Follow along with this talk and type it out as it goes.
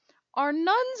Are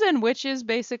nuns and witches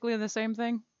basically the same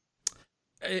thing?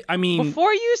 I mean,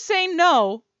 before you say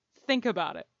no, think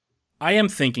about it. I am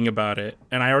thinking about it,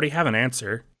 and I already have an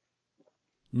answer.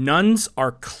 Nuns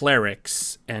are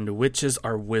clerics, and witches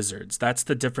are wizards. That's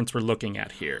the difference we're looking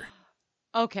at here.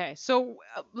 Okay, so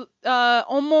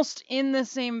almost in the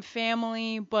same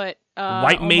family, but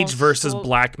White mage versus still...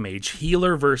 black mage.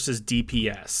 Healer versus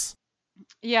DPS.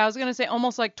 Yeah, I was going to say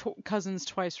almost like cousins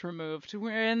twice removed.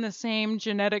 We're in the same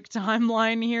genetic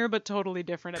timeline here, but totally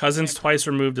different. Cousins twice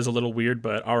removed is a little weird,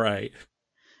 but all right.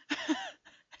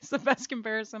 It's the best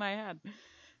comparison I had.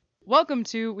 Welcome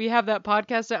to We Have That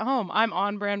Podcast at Home. I'm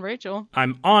on-brand Rachel.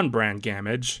 I'm on-brand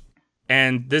Gamage.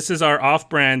 And this is our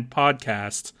off-brand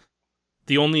podcast.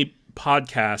 The only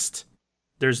podcast.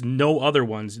 There's no other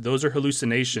ones. Those are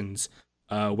hallucinations.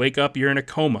 Wake up, you're in a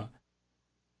coma.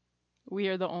 We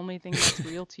are the only thing that's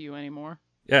real to you anymore.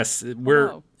 Yes,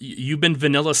 you've been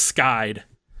vanilla skied.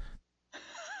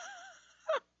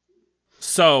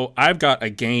 So, I've got a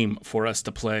game for us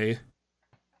to play.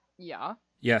 Yeah?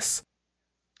 Yes.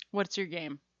 What's your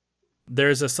game?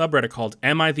 There's a subreddit called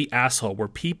Am I the Asshole? Where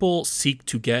people seek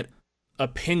to get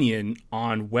opinion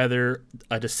on whether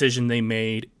a decision they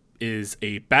made is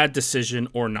a bad decision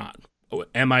or not.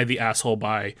 Am I the asshole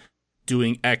by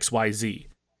doing XYZ?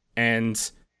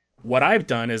 And what I've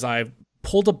done is I've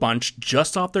pulled a bunch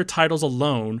just off their titles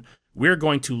alone. We're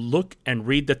going to look and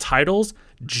read the titles,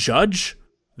 judge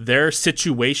their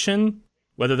situation,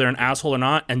 whether they're an asshole or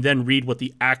not, and then read what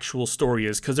the actual story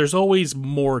is, because there's always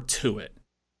more to it.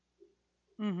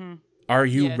 Mm-hmm. Are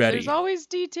you ready? There's always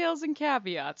details and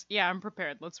caveats. Yeah, I'm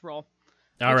prepared. Let's roll.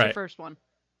 All What's right. your first one?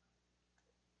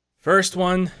 First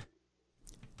one.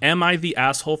 Am I the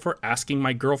asshole for asking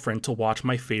my girlfriend to watch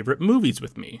my favorite movies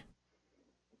with me?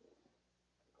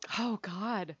 Oh,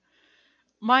 God.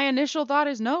 My initial thought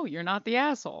is no, you're not the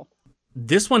asshole.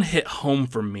 This one hit home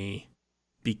for me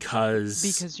because...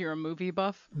 Because you're a movie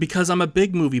buff? Because I'm a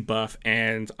big movie buff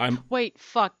and I'm... Wait,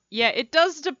 fuck. Yeah, it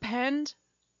does depend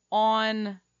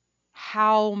on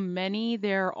how many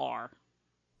there are.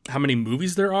 How many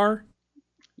movies there are?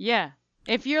 Yeah.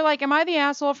 If you're like, am I the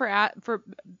asshole for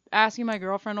asking my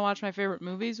girlfriend to watch my favorite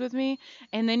movies with me,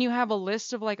 and then you have a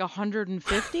list of like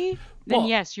 150, then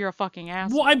yes, you're a fucking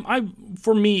asshole. Well,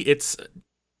 for me, it's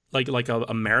like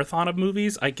a marathon of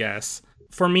movies, I guess.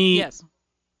 For me, yes,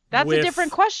 that's a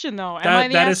different question, though. Am I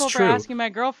the asshole for asking my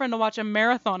girlfriend to watch a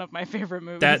marathon of my favorite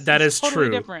movies? That is totally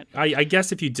true. Different. I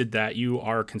guess if you did that, you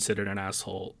are considered an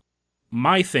asshole.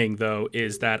 My thing, though,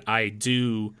 is that I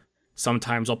do.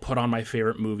 Sometimes I'll put on my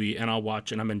favorite movie and I'll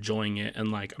watch it and I'm enjoying it and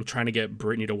like I'm trying to get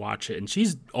Brittany to watch it and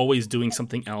she's always doing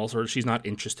something else or she's not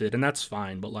interested and that's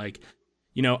fine. But like,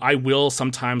 you know, I will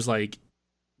sometimes like,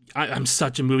 I'm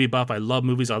such a movie buff. I love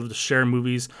movies. I love to share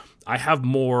movies. I have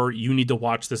more you need to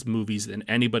watch this movies than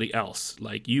anybody else.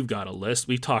 Like you've got a list.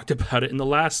 We've talked about it in the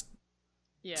last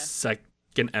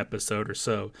second episode or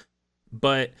so.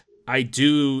 But I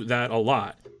do that a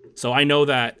lot. So I know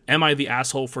that am I the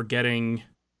asshole for getting...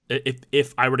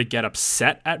 If I were to get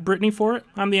upset at Brittany for it,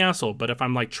 I'm the asshole. But if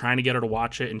I'm like trying to get her to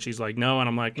watch it and she's like, no, and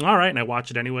I'm like, all right, and I watch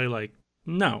it anyway, like,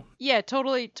 no. Yeah,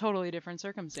 totally different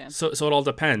circumstance. So it all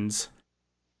depends.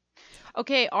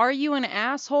 Okay, are you an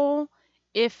asshole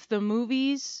if the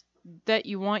movies that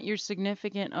you want your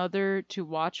significant other to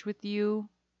watch with you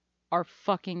are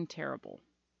fucking terrible?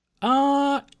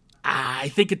 I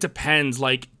think it depends.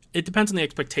 Like, it depends on the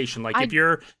expectation. Like,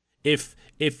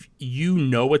 if you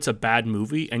know it's a bad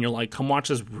movie and you're like, come watch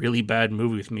this really bad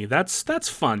movie with me, that's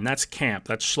fun. That's camp.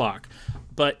 That's schlock.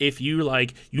 But if you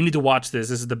like, you need to watch this.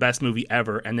 This is the best movie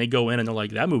ever. And they go in and they're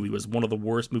like, that movie was one of the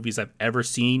worst movies I've ever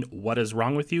seen. What is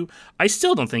wrong with you? I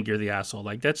still don't think you're the asshole.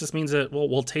 Like, that just means that,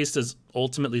 well, taste is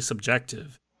ultimately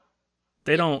subjective.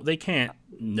 They can't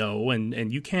know.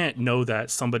 And you can't know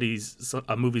that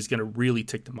a movie's going to really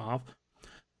tick them off.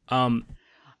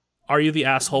 Are you the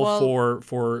asshole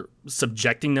for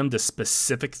subjecting them to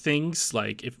specific things?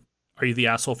 Like, are you the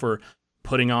asshole for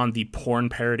putting on the porn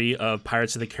parody of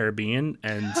Pirates of the Caribbean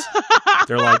and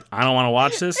they're like, I don't want to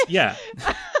watch this? Yeah.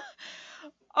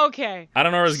 Okay. I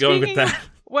don't know where I was going with that.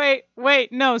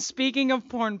 Wait, no. Speaking of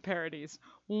porn parodies,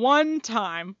 one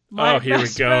time my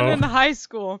best friend in high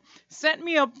school sent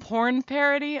me a porn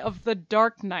parody of The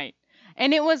Dark Knight.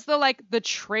 And it was the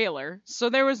trailer, so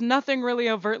there was nothing really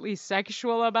overtly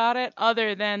sexual about it,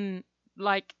 other than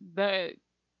like the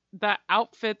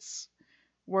outfits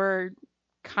were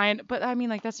but I mean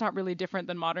like that's not really different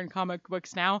than modern comic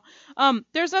books now.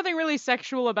 There's nothing really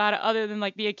sexual about it other than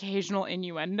like the occasional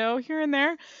innuendo here and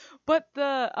there, but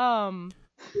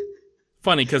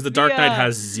funny because The Dark Knight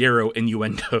has zero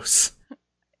innuendos.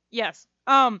 Yes.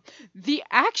 The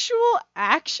actual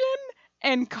action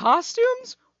and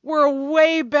costumes were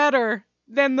way better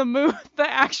than the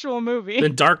actual movie. The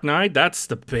Dark Knight, that's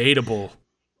debatable.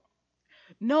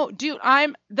 No, dude,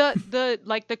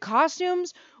 the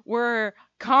costumes were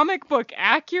comic book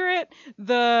accurate.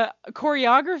 The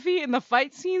choreography in the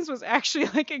fight scenes was actually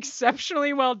like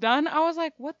exceptionally well done. I was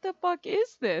like, what the fuck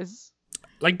is this?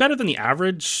 Like better than the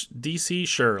average DC,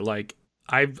 sure. Like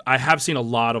I have seen a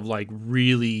lot of like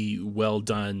really well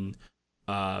done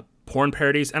porn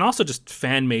parodies and also just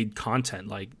fan made content.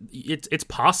 Like it's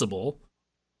possible,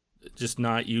 just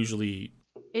not usually.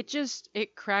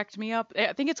 It cracked me up.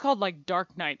 I think it's called like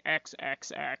Dark Knight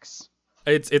XXX.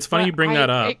 It's funny you bring that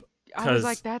up. I was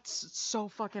like, that's so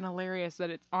fucking hilarious that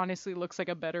it honestly looks like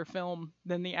a better film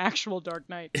than the actual Dark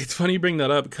Knight. It's funny you bring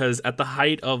that up because at the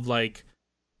height of like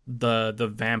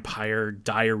the Vampire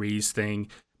Diaries thing,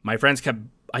 my friends kept.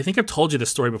 I think I've told you this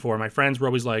story before. My friends were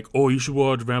always like, "Oh, you should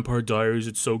watch Vampire Diaries.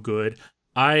 It's so good."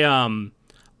 I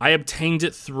obtained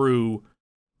it through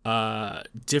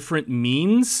different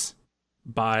means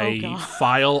by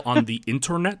file on the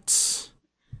internet.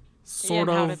 Sort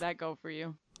of. How did that go for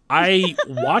you? I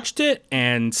watched it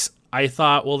and I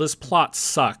thought, well, this plot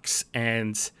sucks,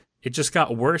 and it just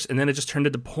got worse, and then it just turned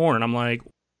into porn. I'm like,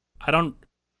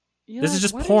 this is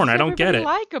just porn. I don't get it.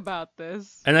 Like about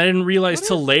this? And I didn't realize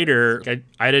till later.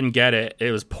 I didn't get it.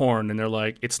 It was porn, and they're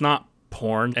like, it's not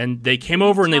porn. And they came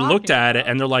over and they looked at it,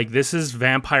 and they're like, this is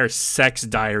Vampire Sex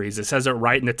Diaries. It says it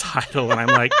right in the title, and I'm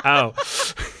like, oh.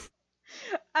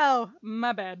 Oh,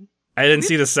 my bad. I didn't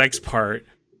see the sex part.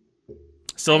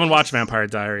 Still haven't watched Vampire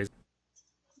Diaries.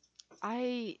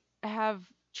 I have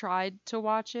tried to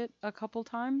watch it a couple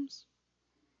times,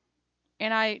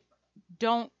 and I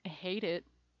don't hate it.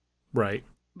 Right.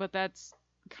 But that's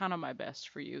kind of my best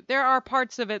for you. There are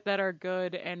parts of it that are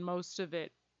good, and most of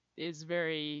it is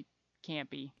very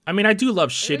campy. I mean, I do love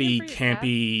shitty,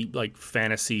 campy, like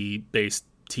fantasy-based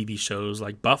TV shows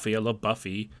like Buffy. I love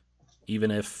Buffy, even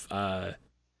if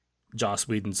Joss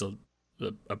Whedon's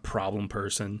a problem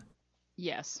person.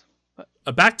 Yes.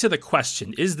 Back to the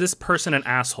question. Is this person an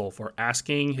asshole for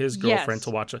asking his girlfriend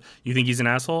to watch it? You think he's an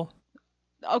asshole?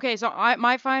 Okay, so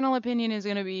my final opinion is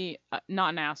going to be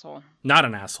not an asshole. Not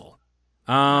an asshole.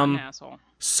 Not an asshole.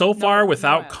 So far,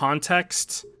 without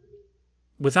context,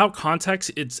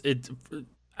 it's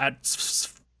at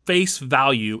face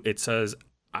value, it says,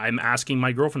 I'm asking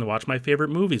my girlfriend to watch my favorite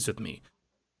movies with me.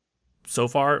 So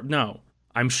far, no.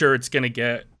 I'm sure it's going to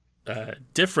get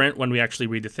different when we actually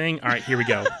read the thing. All right, here we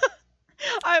go.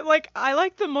 I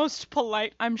like the most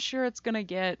polite. I'm sure it's gonna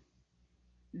get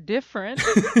different.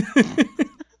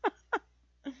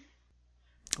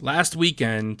 Last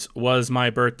weekend was my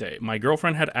birthday. My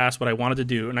girlfriend had asked what I wanted to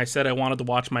do, and I said I wanted to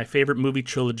watch my favorite movie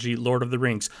trilogy, Lord of the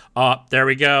Rings. There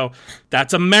we go.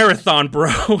 That's a marathon,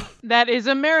 bro. That is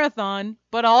a marathon,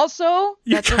 but also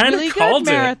that's a really good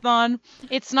marathon.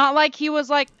 It's not like he was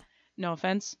like, no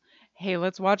offense, hey,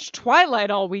 let's watch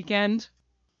Twilight all weekend.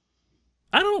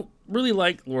 I don't really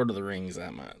like Lord of the Rings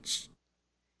that much.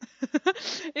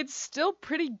 It's still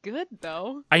pretty good,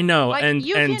 though. I know, like,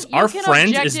 and our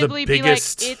friend is the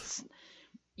biggest.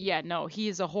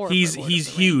 He's a horror. He's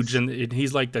huge, and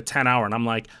he's like the 10-hour, and I'm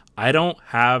like, I don't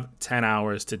have 10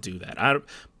 hours to do that.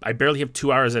 I barely have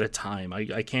 2 hours at a time.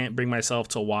 I can't bring myself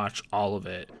to watch all of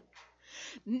it.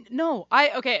 No,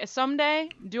 someday,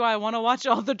 do I want to watch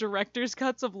all the director's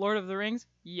cuts of Lord of the Rings?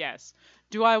 Yes.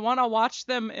 Do I want to watch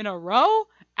them in a row?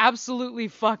 Absolutely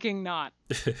fucking not.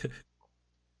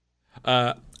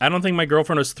 I don't think my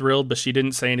girlfriend was thrilled, but she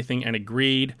didn't say anything and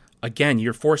agreed. Again,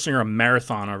 you're forcing her a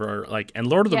marathon and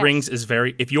Lord of the Rings is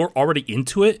if you're already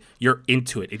into it, you're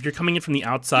into it. If you're coming in from the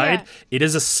outside, it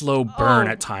is a slow burn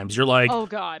at times. You're like, oh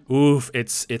god. Oof,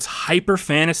 it's hyper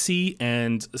fantasy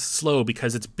and slow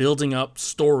because it's building up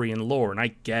story and lore, and I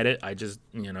get it. I just,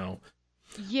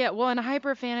 Yeah, well, and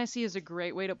hyper fantasy is a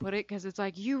great way to put it because it's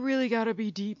like you really got to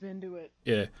be deep into it.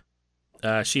 Yeah.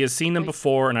 She has seen them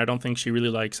before, and I don't think she really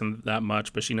likes them that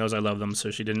much, but she knows I love them, so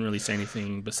she didn't really say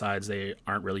anything besides they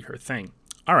aren't really her thing.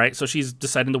 All right, so she's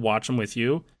deciding to watch them with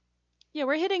you. Yeah,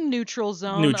 we're hitting neutral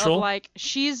zone of like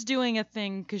she's doing a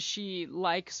thing because she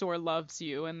likes or loves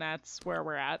you, and that's where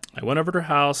we're at. I went over to her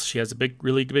house. She has a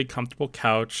really big, comfortable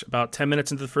couch. About 10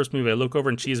 minutes into the first movie, I look over,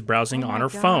 and she is browsing on her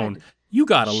phone. You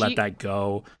gotta let that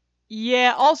go.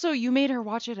 Yeah, also, you made her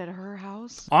watch it at her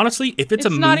house. Honestly, if it's a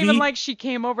movie... It's not even like she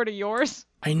came over to yours.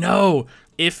 I know.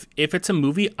 If it's a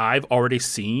movie I've already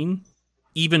seen,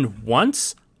 even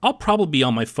once, I'll probably be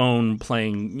on my phone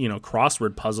playing,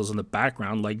 crossword puzzles in the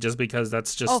background, like, just because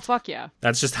that's just... Oh, fuck yeah.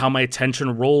 That's just how my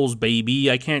attention rolls,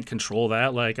 baby. I can't control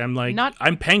that. Like,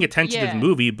 I'm paying attention to the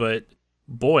movie, but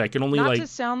boy, I can only Not to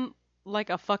sound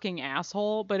like a fucking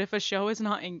asshole, but if a show is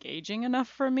not engaging enough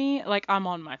for me, like, I'm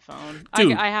on my phone.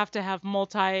 Dude, I have to have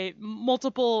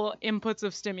multiple inputs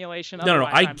of stimulation. No,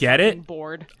 I get it.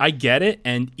 Bored. I get it,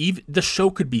 and even the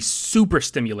show could be super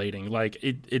stimulating. Like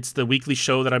it's the weekly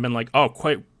show that I've been like, oh,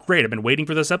 quite great. I've been waiting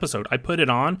for this episode. I put it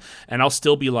on, and I'll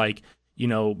still be like,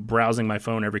 browsing my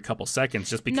phone every couple seconds,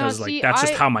 just because that's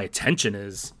just how my attention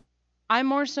is. I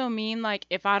more so mean, like,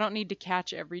 if I don't need to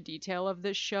catch every detail of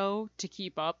this show to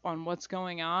keep up on what's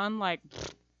going on, like,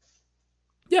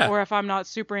 yeah. Or if I'm not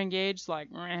super engaged, like,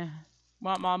 well,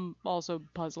 I'm also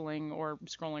puzzling or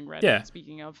scrolling Reddit. Yeah.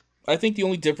 Speaking of, I think the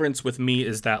only difference with me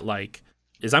is that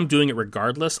is I'm doing it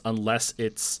regardless, unless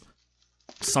it's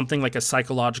something like a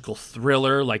psychological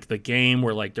thriller, like The Game,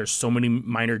 where like there's so many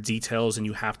minor details and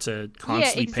you have to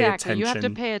constantly pay attention. You have to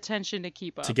pay attention to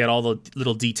keep up, to get all the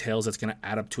little details that's going to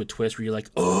add up to a twist where you're like,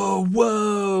 oh,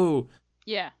 whoa.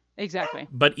 Yeah, exactly.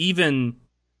 But even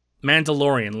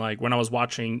Mandalorian, like when I was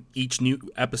watching each new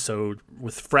episode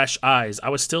with fresh eyes, I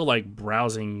was still like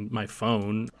browsing my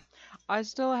phone. I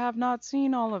still have not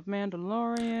seen all of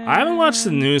Mandalorian. I haven't watched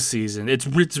the new season. It's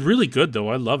really good, though.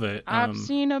 I love it. I've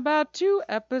seen about 2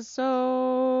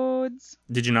 episodes.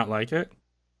 Did you not like it?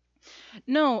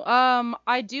 No,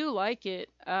 I do like it.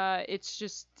 It's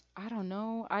just, I don't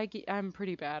know. I'm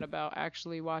pretty bad about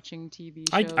actually watching TV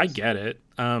shows. I get it.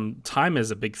 Time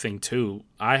is a big thing, too.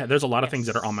 There's a lot of things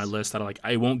that are on my list that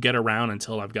I won't get around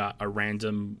until I've got a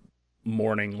random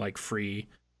morning, free.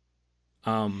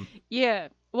 Yeah.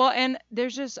 Well, and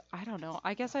there's just, I don't know,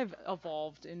 I guess I've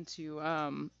evolved into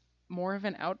more of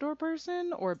an outdoor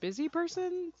person or a busy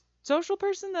person, social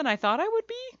person than I thought I would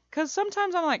be. Because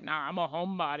sometimes I'm like, nah, I'm a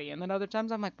homebody. And then other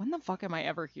times I'm like, when the fuck am I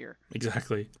ever here?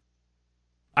 Exactly.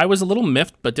 I was a little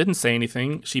miffed, but didn't say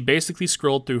anything. She basically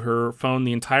scrolled through her phone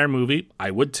the entire movie.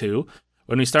 I would too.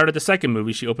 When we started the second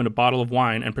movie, she opened a bottle of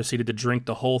wine and proceeded to drink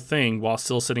the whole thing while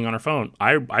still sitting on her phone.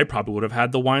 I probably would have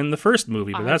had the wine in the first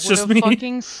movie, but that's just me. I would have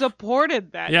fucking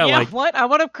supported that. Yeah, what? I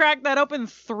would have cracked that open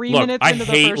 3 minutes into the first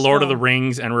I hate Lord of the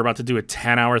Rings, and we're about to do a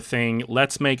 10-hour thing.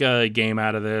 Let's make a game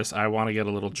out of this. I want to get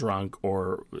a little drunk,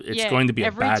 or it's going to be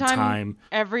a bad time.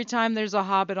 Every time there's a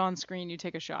Hobbit on screen, you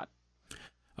take a shot.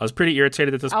 I was pretty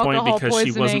irritated at this point because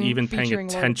she wasn't even paying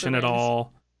attention at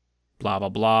all. Blah, blah,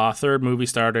 blah. Third movie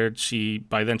started.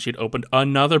 By then she'd opened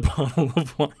another bottle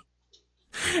of wine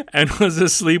and was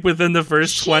asleep within the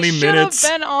first 20 minutes. She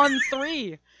should have been on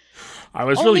 3. I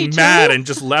was really mad and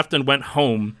just left and went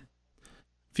home.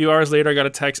 A few hours later, I got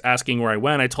a text asking where I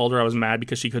went. I told her I was mad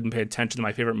because she couldn't pay attention to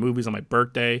my favorite movies on my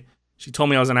birthday. She told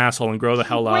me I was an asshole and grow the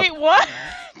hell up. Wait, what?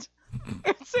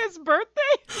 It's his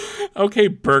birthday? Okay,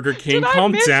 Burger King,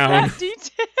 calm down. That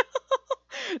detail?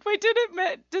 Wait,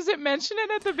 does it mention it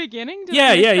at the beginning?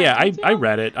 Yeah. I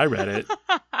read it.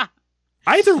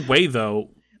 Either way, though.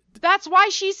 That's why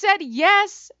she said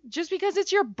yes. Just because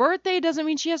it's your birthday doesn't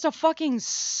mean she has to fucking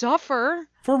suffer.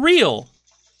 For real.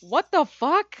 What the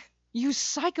fuck? You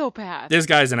psychopath. This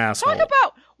guy's an asshole.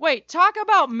 Talk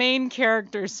about main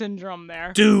character syndrome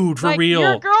there. Dude, for real.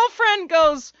 Your girlfriend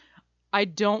goes, I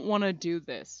don't want to do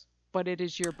this, but it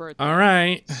is your birthday. All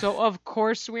right. So, of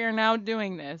course, we are now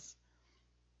doing this.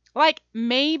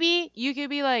 Maybe you could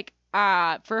be like,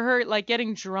 for her,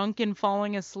 getting drunk and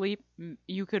falling asleep,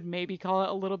 you could maybe call it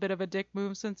a little bit of a dick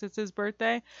move since it's his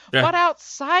birthday. Yeah. But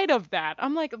outside of that,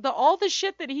 I'm like, all the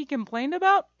shit that he complained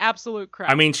about, absolute crap.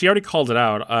 I mean, she already called it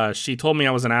out. She told me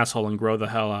I was an asshole and grow the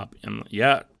hell up. And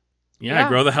yeah,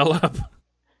 grow the hell up.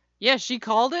 Yeah, she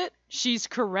called it. She's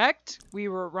correct. We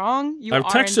were wrong. I've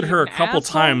texted her a couple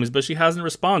times, but she hasn't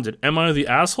responded. Am I the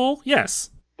asshole? Yes.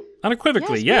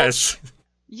 Unequivocally, yes.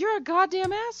 You're a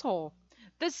goddamn asshole.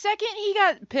 The second he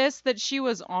got pissed that she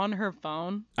was on her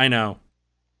phone. I know.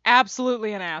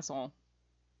 Absolutely an asshole.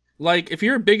 If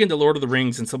you're big into Lord of the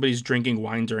Rings and somebody's drinking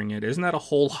wine during it, isn't that a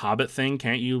whole Hobbit thing?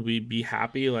 Can't you be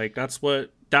happy? That's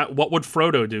what would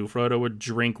Frodo do? Frodo would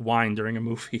drink wine during a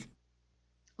movie.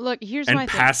 Look, here's my thing. And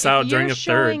pass out during a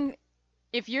third.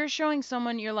 If you're showing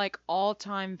someone your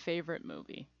all-time favorite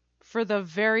movie for the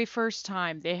very first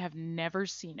time, they have never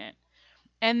seen it,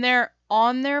 and they're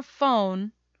on their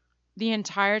phone the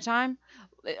entire time,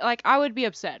 I would be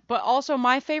upset. But also,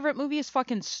 my favorite movie is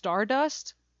fucking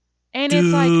Stardust. And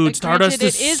dude, Stardust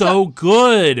is so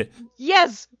good.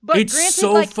 Yes, but it's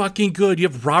so fucking good. You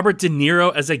have Robert De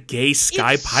Niro as a gay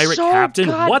sky pirate captain.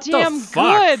 What the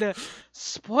fuck? Good.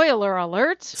 Spoiler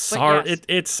alert. Sorry, yes.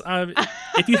 It's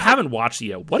if you haven't watched it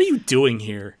yet, what are you doing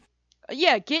here?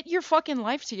 Yeah, get your fucking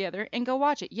life together and go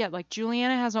watch it. Yeah,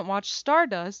 Juliana hasn't watched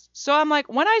Stardust, so I'm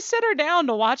like, when I sit her down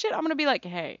to watch it, I'm gonna be like,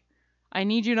 hey, I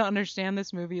need you to understand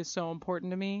this movie is so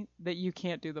important to me that you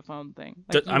can't do the phone thing.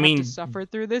 Like, you have to suffer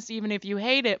through this, even if you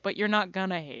hate it, but you're not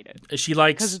gonna hate it. She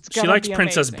likes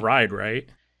Princess amazing. Bride, right?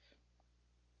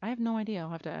 I have no idea.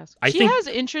 I'll have to ask. She has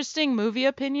interesting movie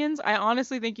opinions. I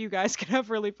honestly think you guys could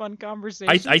have really fun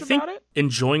conversations about it. I think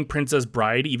enjoying Princess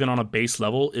Bride, even on a base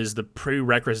level, is the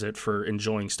prerequisite for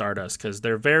enjoying Stardust, because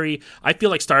they're very... I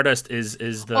feel like Stardust is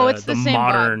the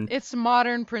modern... It's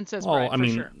modern Princess Bride, I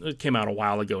mean, sure. It came out a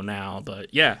while ago now,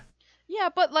 but yeah. Yeah,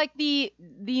 but like the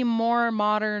more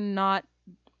modern, not...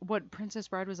 What, Princess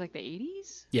Bride was like the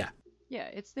 80s? Yeah. Yeah,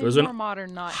 it's the more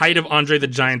modern, not... Height of Andre the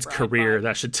Giant's career,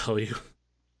 that should tell you.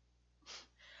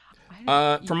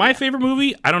 For my favorite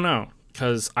movie, I don't know,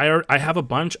 because I have a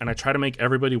bunch, and I try to make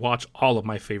everybody watch all of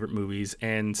my favorite movies,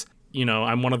 and you know,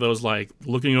 I'm one of those like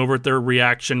looking over at their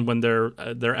reaction when they're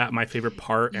at my favorite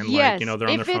part, and like, you know, they're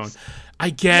on their phone. I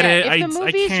get it. If the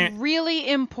movie's really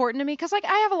important to me, because like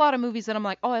I have a lot of movies that I'm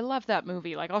like, oh, I love that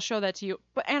movie, like I'll show that to you,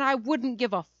 and I wouldn't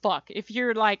give a fuck if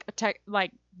you're like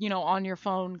you know, on your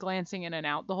phone glancing in and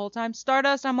out the whole time.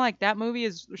 Stardust, I'm like, that movie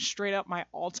is straight up my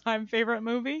all-time favorite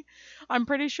movie, I'm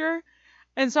pretty sure.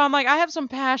 And so I'm like, I have some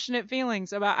passionate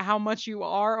feelings about how much you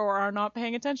are or are not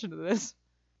paying attention to this.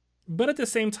 But at the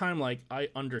same time, like, I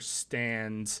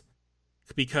understand,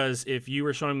 because if you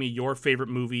were showing me your favorite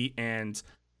movie and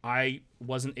I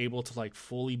wasn't able to like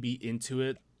fully be into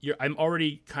it, I'm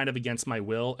already kind of against my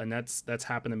will, and that's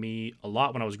happened to me a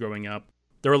lot when I was growing up.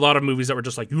 There were a lot of movies that were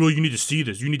just like, oh, you need to see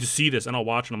this, and I'll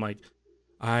watch, and I'm like,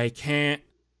 I can't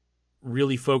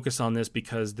really focus on this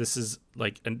because this is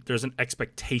like, there's an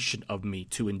expectation of me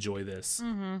to enjoy this.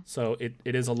 Mm-hmm. So it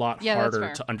is a lot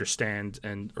harder to understand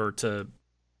or to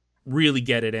really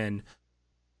get it in.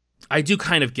 I do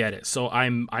kind of get it. So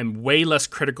I'm way less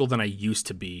critical than I used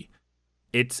to be.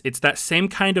 It's that same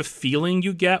kind of feeling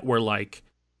you get where like,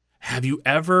 have you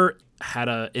ever had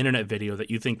an internet video that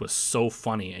you think was so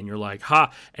funny and you're like,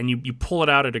 and you pull it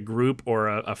out at a group or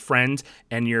a friend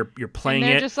and you're playing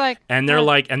and it just like, and they're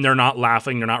like, and they're not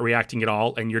laughing, they're not reacting at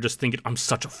all, and you're just thinking, I'm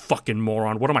such a fucking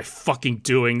moron. What am I fucking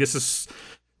doing? This is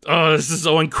so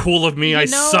uncool of me. I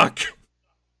suck.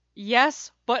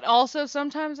 Yes, but also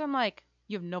sometimes I'm like,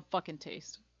 you have no fucking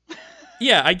taste.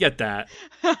 Yeah, I get that.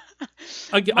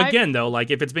 Again, though, like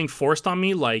if it's being forced on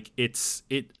me, like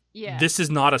this is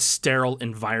not a sterile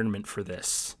environment for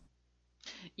this.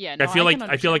 Yeah, no,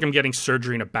 I feel like I'm getting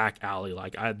surgery in a back alley.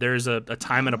 Like there's a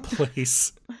time and a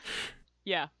place.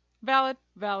 Yeah, valid.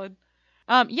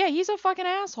 Yeah, he's a fucking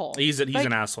asshole. He's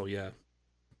an asshole. Yeah.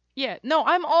 Yeah, no,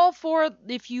 I'm all for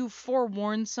if you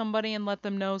forewarn somebody and let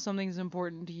them know something's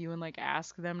important to you and like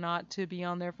ask them not to be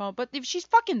on their phone. But if she's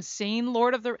fucking sane,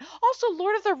 Lord of the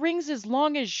Rings is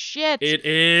long as shit. It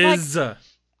is. Like,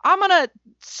 I'm gonna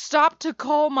stop to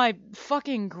call my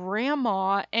fucking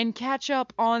grandma and catch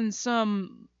up on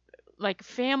some like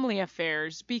family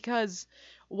affairs because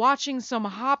watching some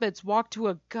hobbits walk to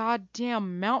a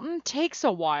goddamn mountain takes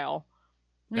a while.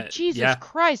 Like, Jesus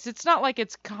Christ, it's not like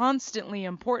it's constantly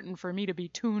important for me to be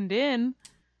tuned in.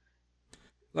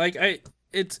 Like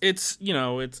it's you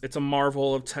know, it's a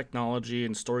marvel of technology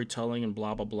and storytelling and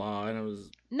blah blah blah, and it was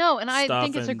I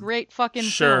think it's a great fucking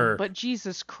film, but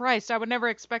Jesus Christ, I would never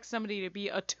expect somebody to be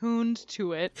attuned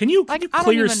to it. Can you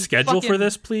clear your schedule for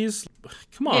this, please?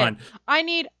 Come on.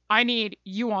 Yeah, I need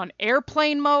you on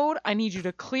airplane mode. I need you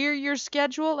to clear your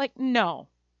schedule. Like, no.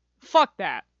 Fuck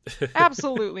that.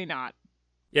 Absolutely not.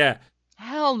 Yeah.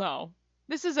 Hell no.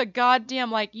 This is a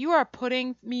goddamn, like, you are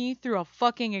putting me through a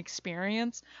fucking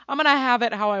experience. I'm gonna have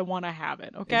it how I want to have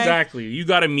it, okay? Exactly. You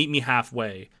gotta meet me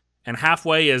halfway. And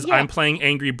halfway is I'm playing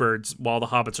Angry Birds while the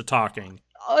hobbits are talking.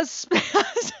 Especially.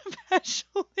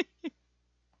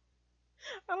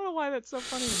 I don't know why that's so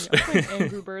funny to me. I'm playing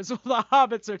Angry Birds while the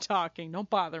hobbits are talking. Don't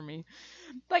bother me.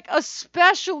 Like,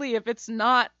 especially if it's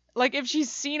not, like, if she's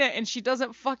seen it and she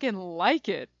doesn't fucking like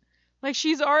it. Like,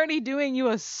 she's already doing you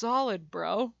a solid,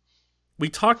 bro. We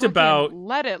talked about...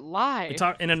 Let it lie. We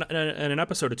talked in an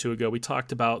episode or two ago, we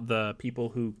talked about the people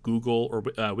who Google or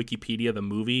Wikipedia the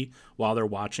movie while they're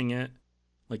watching it.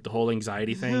 Like, the whole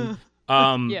anxiety thing.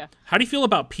 Yeah. How do you feel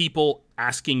about people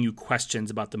asking you questions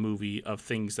about the movie of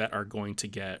things that are going to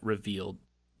get revealed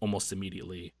almost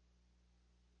immediately?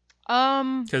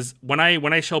 Because when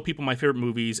I show people my favorite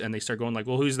movies and they start going like,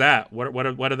 well, who's that? What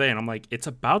are they? And I'm like, it's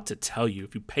about to tell you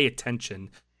if you pay attention.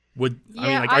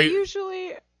 I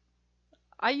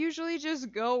usually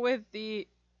just go with the,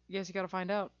 yes, you gotta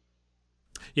find out.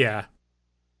 Yeah.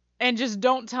 And just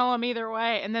don't tell them either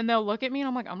way. And then they'll look at me and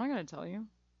I'm like, I'm not gonna tell you.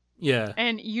 Yeah.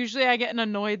 And usually I get an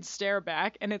annoyed stare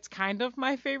back, and it's kind of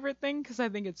my favorite thing because I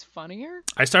think it's funnier.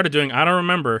 I started doing, I don't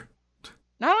remember.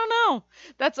 I don't know.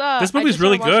 That's This movie's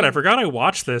really good. I forgot I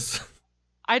watched this.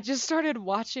 I just started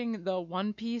watching the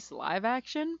One Piece live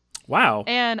action. Wow.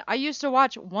 And I used to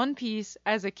watch One Piece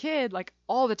as a kid, like,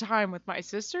 all the time with my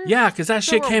sister. Yeah, because that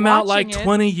shit came out like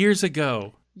 20 years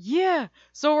ago. Yeah.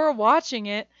 So we're watching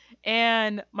it,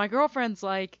 and my girlfriend's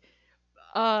like,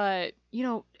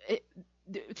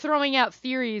 throwing out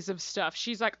theories of stuff.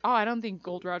 She's like, oh, I don't think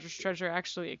Gold Roger's treasure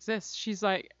actually exists. She's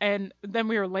like, and then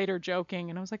we were later joking,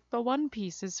 and I was like, the One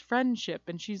Piece is friendship.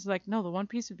 And she's like, no, the One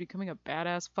Piece is becoming a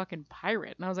badass fucking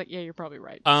pirate. And I was like, yeah, you're probably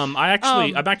right. I'm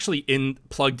actually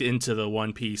plugged into the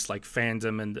One Piece like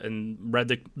fandom and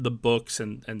read the books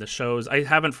and the shows. I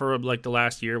haven't for like the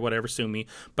last year, whatever, sue me.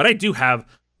 But I do have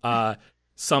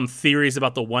some theories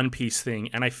about the One Piece thing,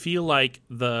 and I feel like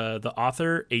the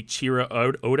author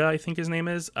Eiichiro Oda, I think his name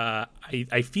is. I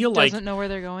feel like doesn't know where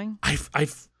they're going. I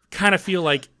kind of feel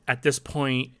like at this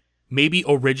point, maybe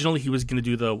originally he was gonna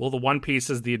do the One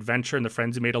Piece is the adventure and the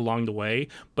friends he made along the way,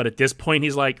 but at this point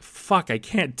he's like, fuck, I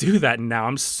can't do that now.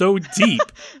 I'm so deep.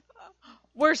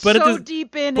 We're so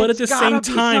deep in. But at the same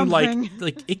time, like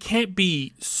it can't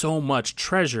be so much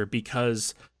treasure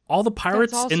because all the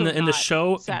pirates in the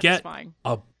show satisfying. Get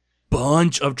a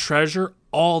bunch of treasure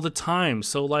all the time.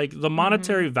 So like the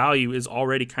monetary value is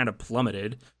already kind of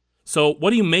plummeted. So what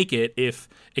do you make it if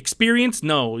experience?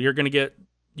 No, you're gonna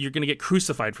get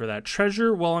crucified for that.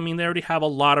 Treasure? Well, I mean, they already have a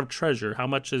lot of treasure. How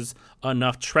much is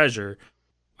enough treasure?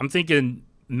 I'm thinking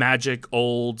magic,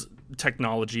 old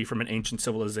technology from an ancient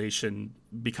civilization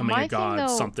becoming a god, though,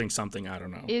 something, I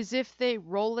don't know. Is if they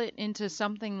roll it into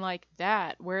something like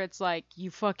that, where it's like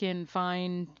you fucking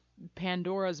find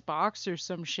Pandora's box or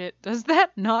some shit, does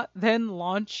that not then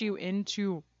launch you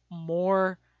into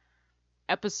more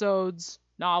episodes,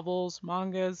 novels,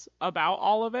 mangas about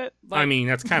all of it? Like, I mean,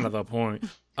 that's kind of the point.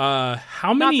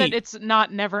 How many? Not that it's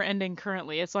not never ending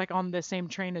currently. It's like on the same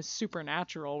train as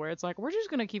Supernatural, where it's like, we're just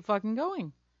gonna keep fucking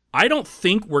going. I don't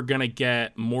think we're going to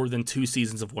get more than 2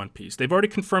 seasons of One Piece. They've already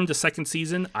confirmed a second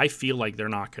season. I feel like they're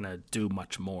not going to do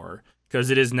much more because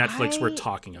it is Netflix we're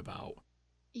talking about.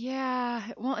 Yeah.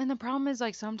 Well, and the problem is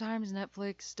like sometimes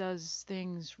Netflix does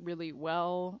things really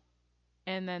well,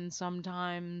 and then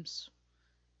sometimes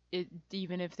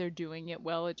even if they're doing it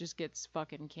well, it just gets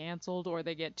fucking canceled or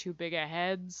they get too big of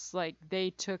heads. Like they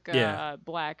took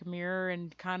Black Mirror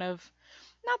and kind of...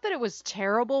 Not that it was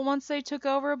terrible once they took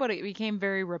over, but it became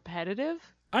very repetitive.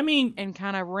 I mean... And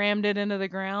kind of rammed it into the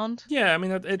ground. Yeah, I mean,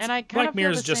 it's... And I kind of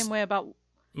feel the same way about...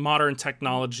 modern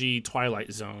technology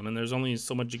Twilight Zone, and there's only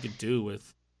so much you could do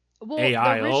with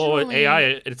AI. AI,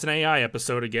 it's an AI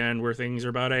episode again where things are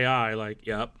about AI, like,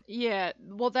 yep. Yeah,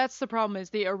 well, that's the problem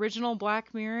is the original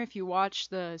Black Mirror, if you watch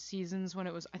the seasons when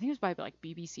it was... I think it was by, like,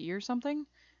 BBC or something.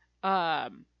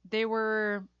 They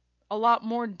were... a lot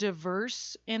more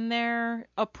diverse in their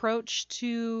approach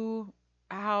to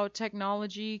how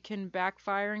technology can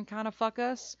backfire and kind of fuck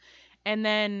us. And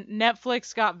then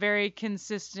Netflix got very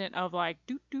consistent of like,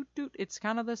 doot. It's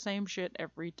kind of the same shit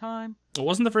every time. Well,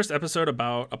 wasn't the first episode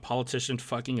about a politician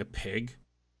fucking a pig?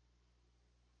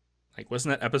 Like,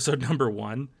 wasn't that episode number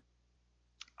 1?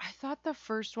 I thought the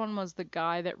first one was the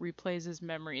guy that replays his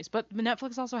memories, but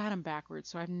Netflix also had him backwards,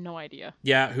 so I have no idea.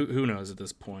 Yeah, who knows at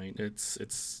this point?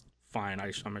 It's fine.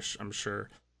 I'm sure.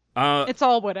 It's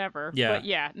all whatever. Yeah. But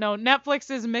yeah, no,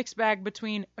 Netflix is a mixed bag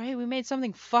between, hey, we made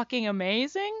something fucking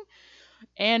amazing,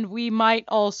 and we might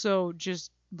also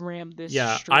just ram this.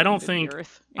 Yeah, I don't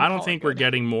think we're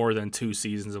getting more than 2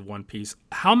 seasons of One Piece.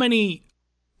 How many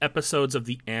episodes of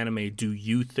the anime do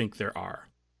you think there are?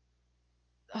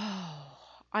 Oh,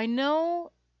 I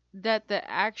know that the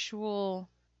actual,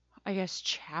 I guess,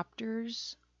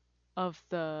 chapters of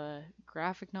the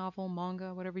graphic novel,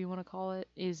 manga, whatever you want to call it,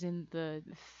 is in the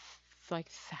like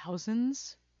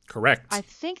thousands. Correct. I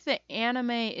think the anime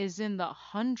is in the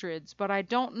hundreds, but I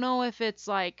don't know if it's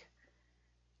like...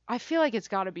 I feel like it's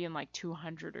got to be in like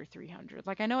 200 or 300.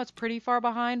 Like I know it's pretty far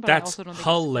behind, but that's I also don't think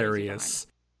hilarious. It's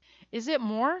crazy. Is it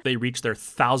more? They reached their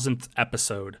 1000th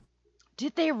episode.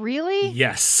 Did they really?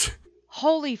 Yes.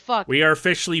 Holy fuck. We are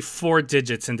officially 4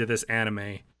 digits into this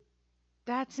anime.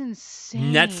 That's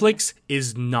insane. Netflix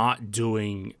is not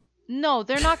doing... No,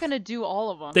 they're not going to do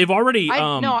all of them. They've already...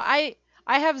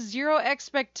 I have zero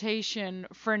expectation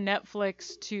for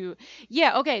Netflix to...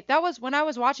 Yeah, okay, that was... When I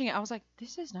was watching it, I was like,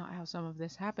 this is not how some of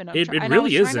this happened. It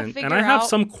really isn't. And I have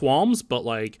some qualms, but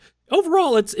like...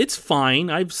 Overall, it's fine.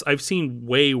 I've seen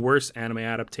way worse anime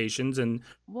adaptations, and...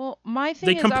 Well, my thing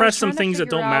is... They compress some things that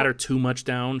don't matter too much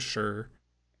down, sure.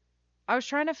 I was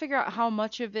trying to figure out how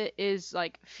much of it is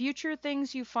like future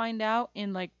things you find out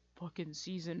in like fucking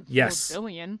season 4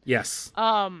 billion. Yes.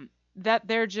 that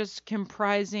they're just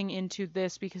comprising into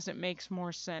this because it makes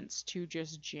more sense to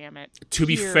just jam it. To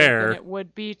be fair, than it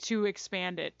would be to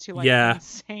expand it to like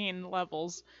insane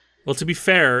levels. Well, to be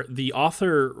fair, the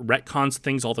author retcons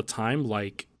things all the time,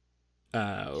 like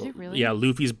Is it really? yeah,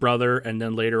 Luffy's brother, and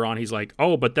then later on he's like,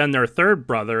 oh, but then their third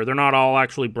brother, they're not all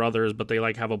actually brothers, but they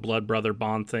like have a blood brother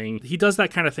bond thing. He does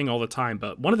that kind of thing all the time.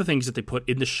 But one of the things that they put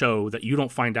in the show that you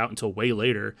don't find out until way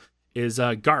later is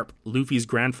Garp, Luffy's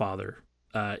grandfather,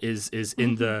 is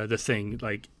in the thing,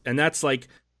 like, and that's like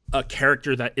a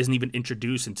character that isn't even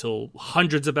introduced until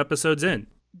hundreds of episodes in.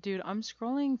 Dude, I'm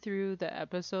scrolling through the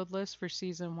episode list for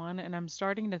season 1, and I'm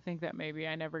starting to think that maybe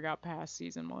I never got past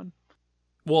season 1.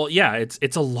 Well, yeah,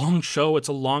 it's a long show, it's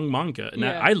a long manga, and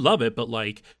I love it, but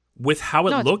like with how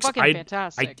it looks,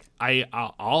 fantastic.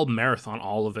 I'll marathon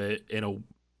all of it in a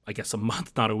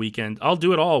month, not a weekend. I'll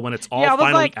do it all when it's all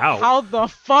finally like, out. How the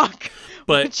fuck?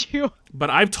 But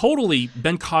I've totally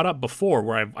been caught up before,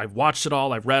 where I've watched it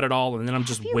all, I've read it all, and then I'm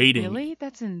just waiting. Really?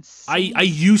 That's insane. I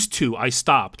used to. I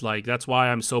stopped. Like that's why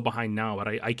I'm so behind now. But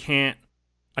I can't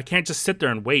just sit there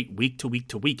and wait week to week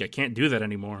to week. I can't do that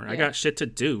anymore. Yeah. I got shit to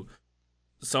do.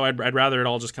 So I'd rather it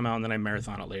all just come out and then I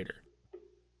marathon it later.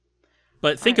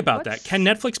 But think about that. Can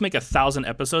Netflix make 1,000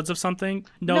 episodes of something?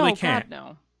 No, they can't.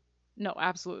 God, no,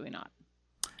 absolutely not.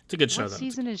 It's a good show, though. What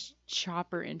season is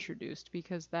Chopper introduced?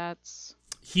 Because that's...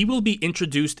 He will be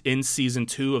introduced in season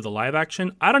 2 of the live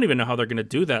action. I don't even know how they're going to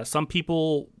do that. Some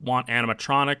people want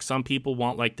animatronic. Some people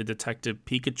want like the Detective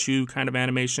Pikachu kind of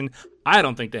animation. I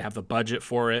don't think they have the budget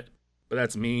for it, but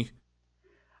that's me.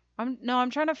 I'm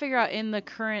trying to figure out in the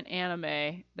current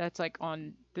anime that's like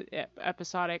on the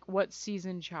episodic what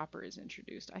season Chopper is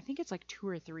introduced. I think it's like 2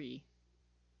 or 3.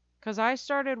 Because I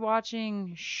started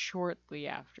watching shortly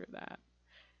after that.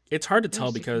 It's hard to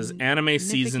tell because anime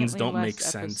seasons don't make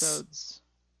sense.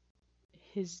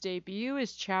 His debut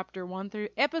is chapter 1 through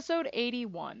episode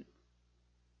 81.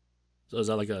 So is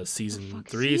that like a season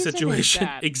 3 situation?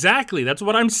 Exactly. That's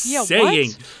what I'm saying.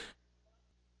 What?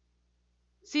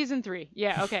 Season 3.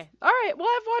 Yeah, okay. All right. Well,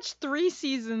 I've watched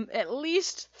at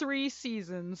least 3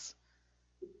 seasons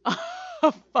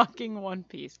of fucking One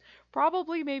Piece.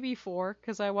 Probably maybe 4,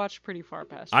 because I watched pretty far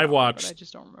past. I watched. But I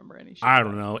just don't remember any shit. I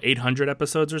don't know, 800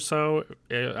 episodes or so.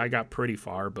 I got pretty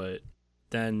far, but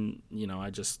then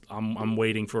I'm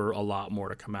waiting for a lot more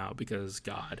to come out because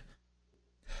God.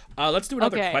 Let's do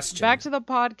another question. Back to the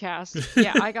podcast.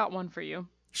 Yeah, I got one for you.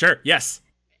 Sure. Yes.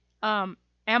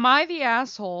 Am I the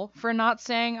asshole for not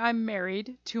saying I'm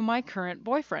married to my current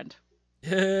boyfriend?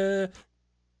 That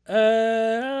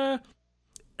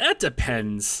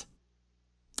depends.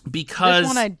 Because this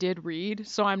one I did read,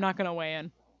 so I'm not going to weigh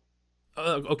in.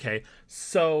 Okay,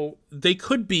 so they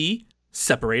could be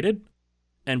separated,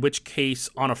 in which case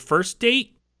on a first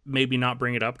date, maybe not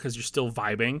bring it up because you're still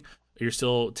vibing, you're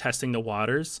still testing the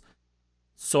waters.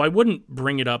 So I wouldn't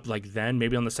bring it up like then.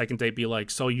 Maybe on the second date be like,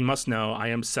 so you must know I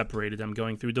am separated. I'm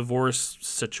going through a divorce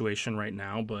situation right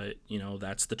now, but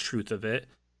that's the truth of it.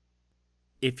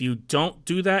 If you don't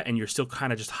do that and you're still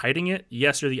kind of just hiding it,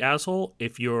 yes, you're the asshole.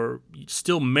 If you're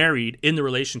still married in the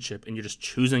relationship and you're just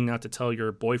choosing not to tell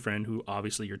your boyfriend, who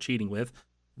obviously you're cheating with,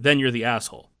 then you're the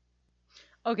asshole.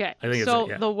 Okay, so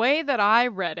the way that I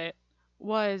read it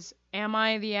was, am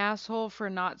I the asshole for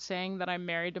not saying that I'm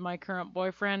married to my current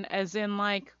boyfriend? As in,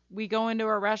 like, we go into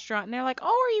a restaurant and they're like, oh,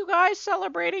 are you guys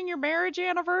celebrating your marriage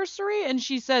anniversary? And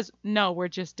she says, no, we're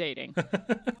just dating.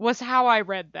 Was how I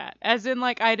read that. As in,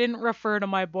 like, I didn't refer to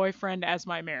my boyfriend as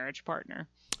my marriage partner.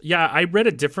 Yeah, I read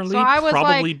it differently, so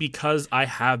probably because I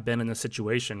have been in a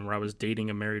situation where I was dating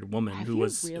a married woman who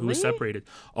was separated.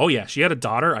 Oh, yeah, she had a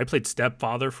daughter. I played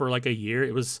stepfather for like a year.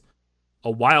 It was a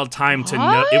wild time to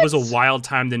know. It was a wild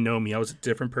time to know me. I was a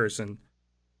different person.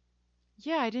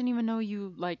 Yeah, I didn't even know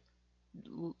you liked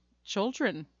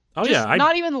children. Oh yeah,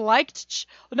 not even liked.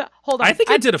 No, hold on. I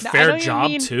think I did a fair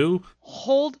job too.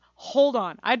 Hold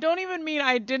on. I don't even mean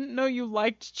I didn't know you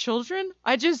liked children.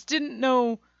 I just didn't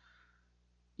know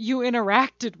you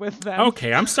interacted with them.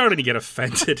 Okay, I'm starting to get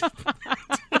offended.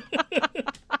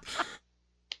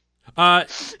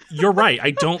 You're right.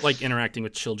 I don't like interacting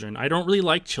with children. I don't really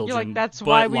like children. You're like, that's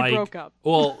why we broke up.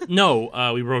 Well,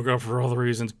 no, we broke up for all the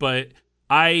reasons, but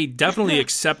I definitely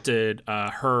accepted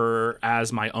her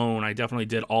as my own. I definitely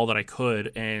did all that I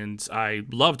could, and I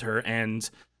loved her, and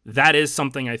that is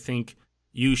something I think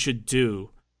you should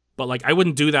do. But like, I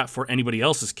wouldn't do that for anybody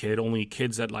else's kid, only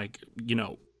kids that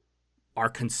are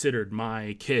considered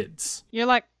my kids. You're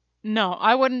like, no,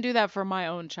 I wouldn't do that for my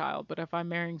own child, but if I'm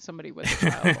marrying somebody with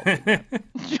a child, I'll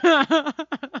do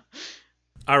that.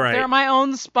 All right. If they're my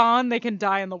own spawn, they can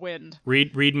die in the wind.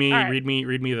 Read me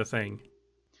the thing.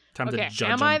 Time to judge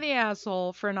am them. I the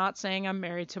asshole for not saying I'm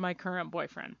married to my current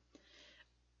boyfriend?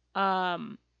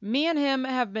 Me and him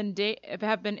have been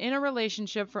in a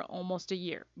relationship for almost a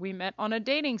year. We met on a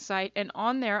dating site, and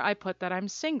on there I put that I'm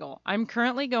single. I'm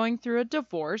currently going through a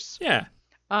divorce. Yeah.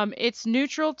 It's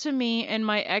neutral to me, and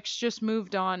my ex just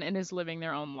moved on and is living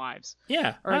their own lives.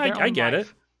 Yeah, I get it.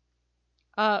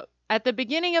 At the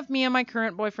beginning of me and my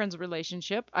current boyfriend's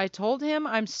relationship, I told him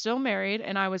I'm still married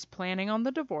and I was planning on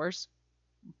the divorce.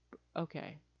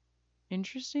 Okay.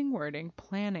 Interesting wording,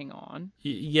 planning on.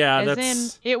 Yeah, As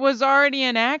in, it was already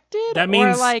enacted? That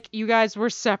means, or like you guys were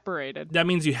separated? That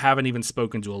means you haven't even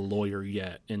spoken to a lawyer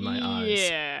yet, in my eyes.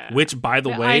 Yeah. Which, by the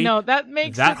way, I know, that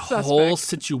makes that it suspect. whole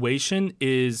situation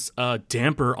is a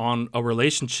damper on a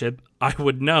relationship, I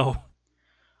would know.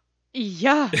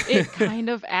 Yeah, it kind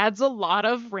of adds a lot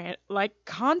of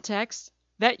context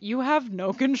that you have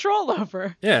no control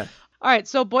over. Yeah. All right,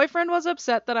 so boyfriend was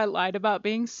upset that I lied about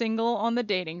being single on the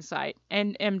dating site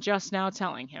and am just now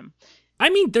telling him.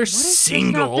 I mean, they're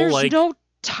single. There's no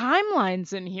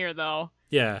timelines in here, though.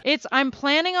 Yeah. I'm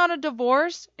planning on a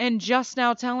divorce and just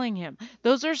now telling him.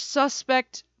 Those are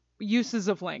suspect uses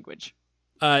of language.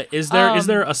 Is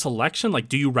there a selection? Like,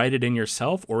 do you write it in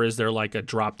yourself, or is there like a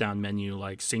drop-down menu,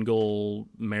 like single,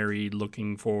 married,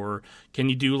 looking for? Can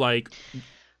you do like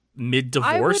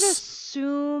mid-divorce?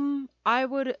 I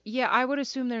would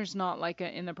assume there's not like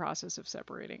a in the process of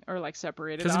separating or like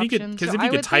separated option. Because if you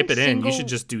could type it in, you should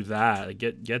just do that.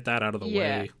 Get that out of the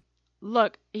way.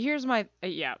 Look, here's my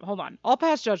hold on. I'll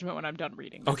pass judgment when I'm done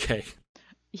reading. Okay.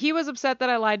 He was upset that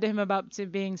I lied to him about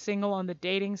being single on the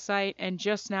dating site and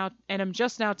I'm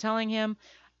just now telling him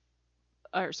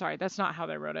sorry, that's not how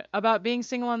they wrote it. About being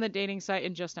single on the dating site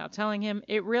and just now telling him.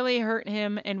 It really hurt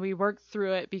him and we worked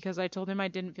through it because I told him I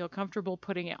didn't feel comfortable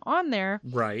putting it on there.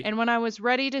 Right. And when I was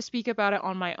ready to speak about it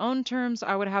on my own terms,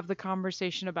 I would have the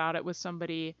conversation about it with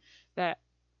somebody that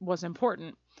was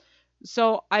important.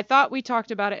 So I thought we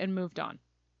talked about it and moved on.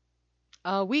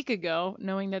 A week ago,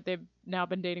 knowing that they've now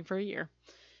been dating for a year,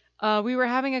 we were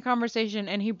having a conversation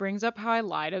and he brings up how I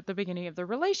lied at the beginning of the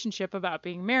relationship about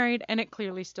being married, and it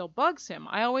clearly still bugs him.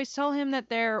 I always tell him that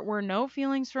there were no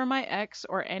feelings for my ex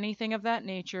or anything of that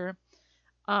nature.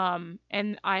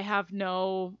 And I have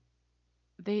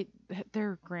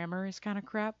their grammar is kind of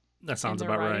crap. That sounds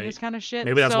about right. It's kind of shit.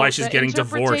 Maybe that's why she's getting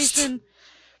divorced.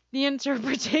 The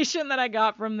interpretation that I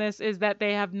got from this is that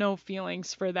they have no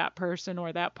feelings for that person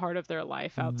or that part of their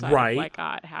life outside of like,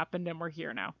 it happened and we're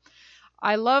here now.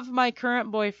 I love my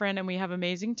current boyfriend and we have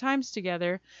amazing times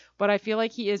together, but I feel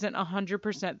like he isn't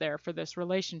 100% there for this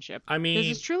relationship. I mean,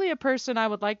 this is truly a person I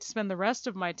would like to spend the rest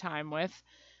of my time with.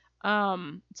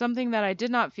 Something that I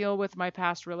did not feel with my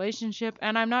past relationship,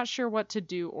 and I'm not sure what to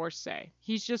do or say.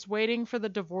 He's just waiting for the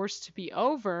divorce to be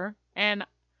over, and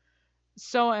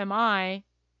so am I,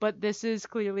 but this is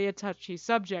clearly a touchy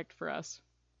subject for us.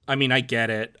 I mean, I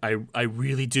get it. I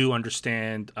really do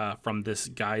understand from this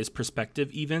guy's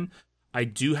perspective even. I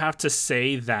do have to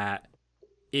say that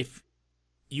if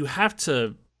you have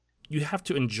to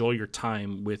enjoy your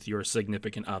time with your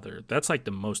significant other. That's like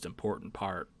the most important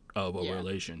part of a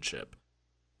relationship.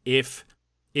 If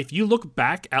you look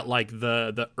back at like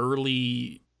the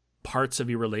early parts of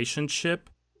your relationship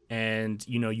and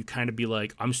you kind of be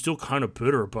like, I'm still kind of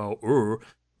bitter about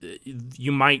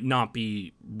you might not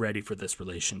be ready for this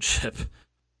relationship.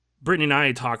 Brittany and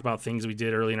I talk about things we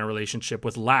did early in our relationship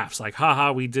with laughs, like,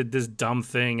 haha, we did this dumb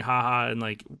thing, haha, and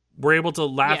like we're able to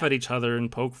laugh at each other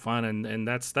and poke fun, and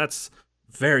that's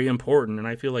very important, and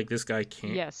I feel like this guy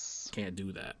can't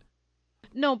do that.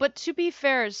 No, but to be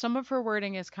fair, some of her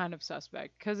wording is kind of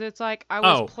suspect, because it's like, I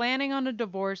was planning on a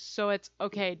divorce, so it's,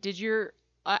 okay, did your,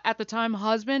 at the time,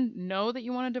 husband know that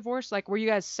you want a divorce? Like, were you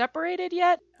guys separated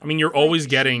yet? I mean, you're always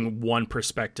getting one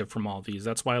perspective from all these.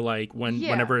 That's why, like,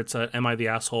 whenever it's a am I the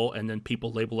asshole, and then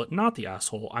people label it not the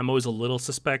asshole, I'm always a little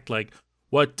suspect, like,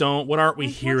 what aren't we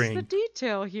hearing? What's the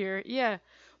detail here? Yeah.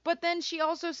 But then she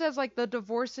also says, like, the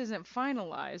divorce isn't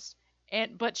finalized.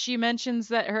 But she mentions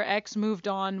that her ex moved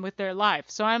on with their life.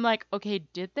 So I'm like, okay,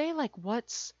 did they? Like,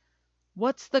 what's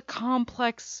the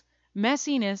complex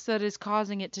messiness that is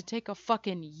causing it to take a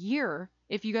fucking year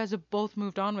if you guys have both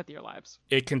moved on with your lives?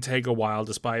 It can take a while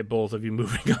despite both of you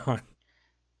moving on.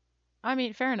 I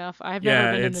mean, fair enough. I've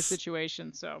never been in this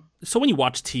situation, so. So when you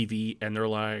watch TV and they're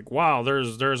like, wow,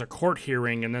 there's a court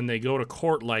hearing, and then they go to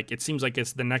court, like, it seems like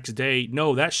it's the next day.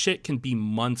 No, that shit can be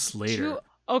months later.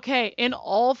 Okay, in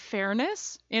all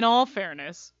fairness,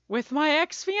 with my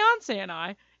ex-fiance and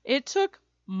I, it took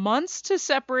months to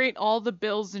separate all the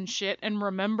bills and shit and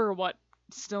remember what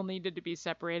still needed to be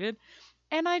separated.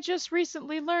 And I just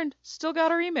recently learned, still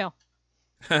got her email.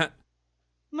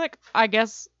 I'm like, I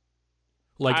guess.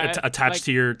 Like attached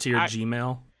to your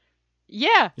Gmail.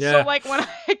 Yeah. So like when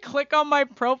I click on my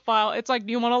profile, it's like,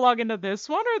 do you want to log into this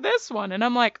one or this one? And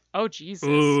I'm like, oh Jesus.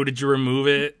 Ooh, did you remove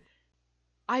it?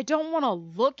 I don't want to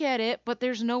look at it, but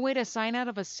there's no way to sign out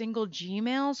of a single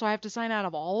Gmail, so I have to sign out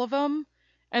of all of them.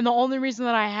 And the only reason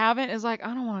that I haven't is like,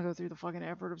 I don't want to go through the fucking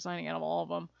effort of signing out of all of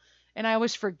them. And I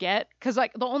always forget, because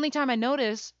like the only time I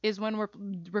notice is when we're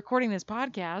recording this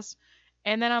podcast.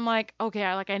 And then I'm like, okay,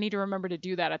 I need to remember to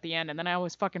do that at the end. And then I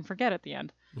always fucking forget at the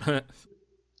end.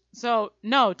 So,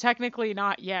 no, technically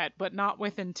not yet, but not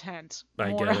with intent.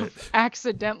 I get it.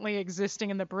 Accidentally existing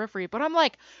in the periphery. But I'm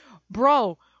like,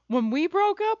 bro, when we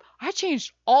broke up, I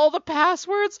changed all the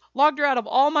passwords, logged her out of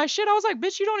all my shit. I was like,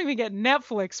 bitch, you don't even get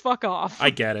Netflix. Fuck off. I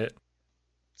get it.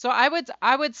 So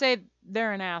I would say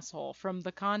they're an asshole from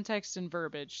the context and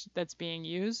verbiage that's being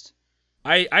used.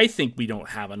 I think we don't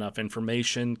have enough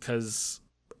information because,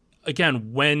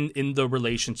 again, when in the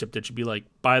relationship that you'd be like,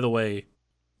 by the way,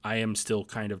 I am still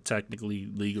kind of technically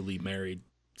legally married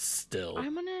still.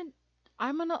 I'm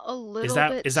gonna a little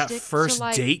bit. Is that first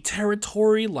date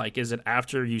territory? Like, is it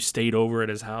after you stayed over at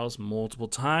his house multiple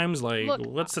times? Like, look,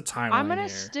 what's the timeline? I'm gonna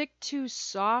stick to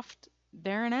soft.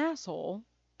 They're an asshole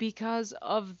because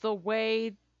of the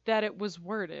way that it was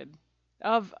worded,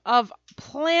 of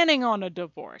planning on a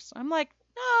divorce. I'm like,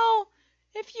 no.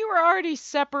 If you were already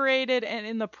separated and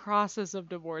in the process of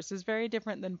divorce is very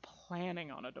different than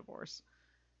planning on a divorce.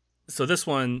 So this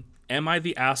one, am I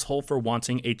the asshole for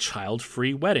wanting a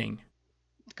child-free wedding?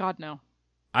 God, no.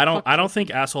 I don't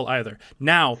think asshole either.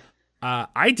 Now,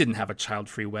 I didn't have a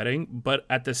child-free wedding, but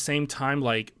at the same time,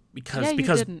 like,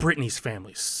 because Brittany's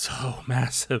family's so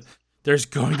massive, there's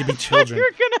going to be children.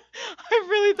 I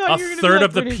really thought you were gonna a third be like,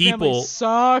 of the Brittany's people family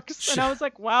sucks, and I was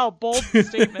like, wow, bold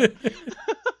statement.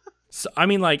 So I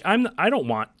mean, like, I don't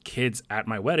want kids at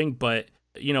my wedding, but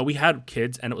you know, we had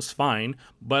kids and it was fine.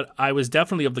 But I was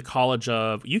definitely of the college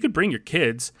of, you could bring your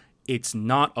kids. It's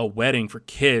not a wedding for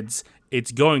kids.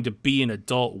 It's going to be an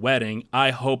adult wedding.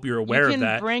 I hope you're aware of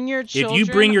that. You can bring your children. If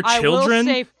you bring your children,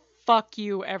 I will say fuck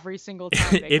you every single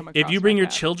time they come across if you bring your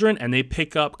children and they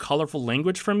pick up colorful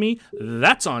language from me,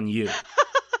 that's on you.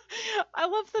 I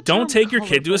love the Don't take your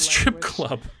kid to a strip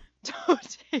club.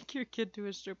 Don't take your kid to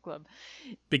a strip club.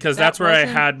 Because that's where I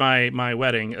had my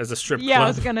wedding, as a strip club. Yeah, I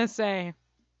was going to say,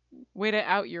 way to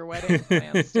out your wedding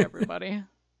plans to everybody.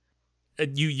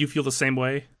 You feel the same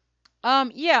way?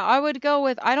 Yeah, I would go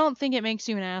with, I don't think it makes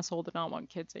you an asshole to not want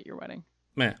kids at your wedding.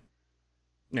 Meh.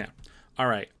 Yeah. All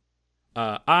right.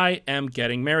 I am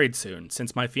getting married soon.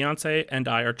 Since my fiance and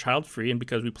I are child-free and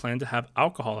because we plan to have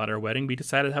alcohol at our wedding, we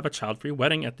decided to have a child-free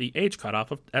wedding at the age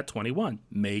cutoff at 21.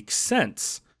 Makes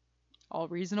sense. All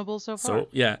reasonable so far. So,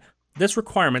 yeah. This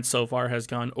requirement so far has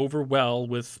gone over well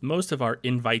with most of our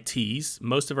invitees.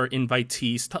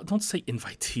 Don't say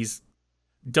invitees.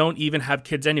 Don't even have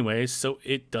kids anyways, so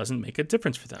it doesn't make a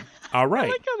difference for them. All right. I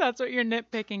like how that's what you're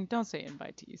nitpicking. Don't say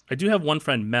invitees. I do have one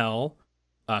friend, Mel,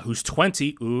 who's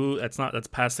 20. Ooh, that's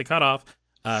past the cutoff.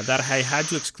 That I had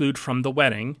to exclude from the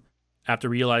wedding after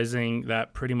realizing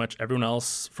that pretty much everyone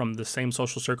else from the same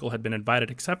social circle had been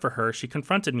invited except for her. She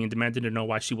confronted me and demanded to know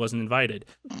why she wasn't invited.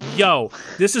 Yo,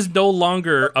 this is no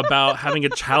longer about having a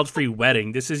child-free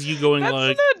wedding. This is you going that's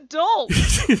like... That's an adult.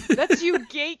 That's you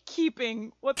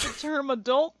gatekeeping what the term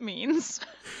adult means.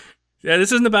 Yeah,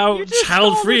 this isn't about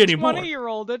child-free anymore. You're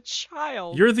 20-year-old a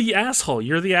child. You're the asshole.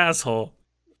 You're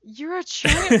a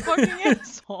giant fucking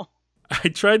asshole. I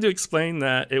tried to explain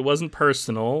that it wasn't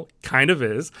personal. Kind of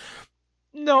is.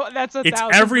 No, that's it's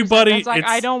everybody. It's like,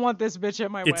 I don't want this bitch at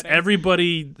my wedding. It's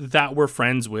everybody that we're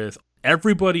friends with.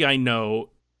 Everybody I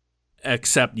know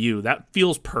except you. That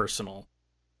feels personal.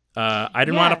 I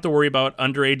didn't want to have to worry about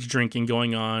underage drinking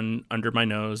going on under my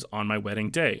nose on my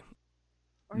wedding day.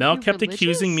 Mel kept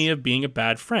accusing me of being a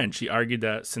bad friend. She argued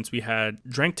that since we had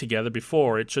drank together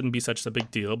before, it shouldn't be such a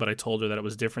big deal, but I told her that it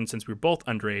was different since we were both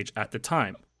underage at the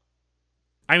time.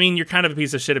 I mean, you're kind of a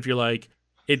piece of shit if you're like,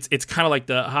 it's kind of like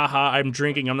the, haha, I'm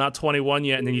drinking, I'm not 21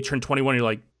 yet, and then you turn 21 and you're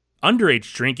like,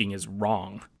 underage drinking is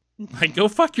wrong. Like, go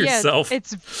fuck yourself.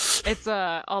 It's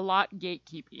a lot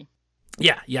gatekeepy.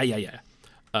 Yeah.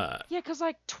 Because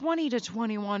like 20 to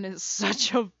 21 is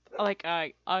such a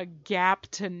gap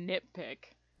to nitpick.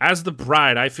 As the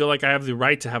bride, I feel like I have the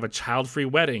right to have a child-free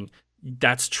wedding.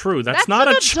 That's true. That's not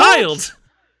a child.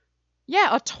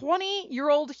 Yeah, a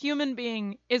 20-year-old human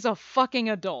being is a fucking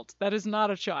adult. That is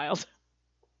not a child.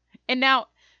 And now,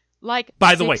 like,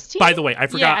 by the way, I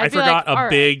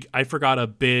forgot a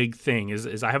big thing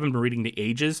is I haven't been reading the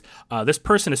ages. This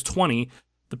person is 20.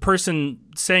 The person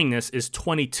saying this is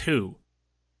 22.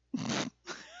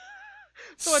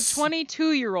 So a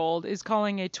 22-year-old is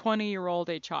calling a 20-year-old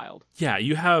a child. Yeah,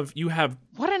 you have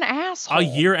what an asshole. A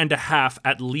year and a half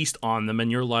at least on them,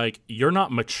 and you're like, you're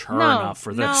not mature enough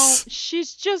for this.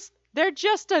 No, they're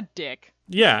just a dick.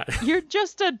 Yeah. You're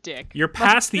just a dick. You're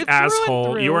past the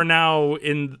asshole. You are now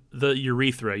in the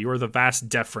urethra. You are the vas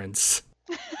deferens.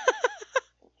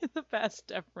 The vas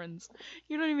deferens.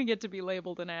 You don't even get to be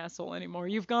labeled an asshole anymore.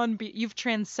 You've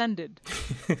transcended.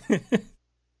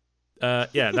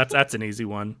 Yeah, that's an easy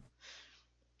one.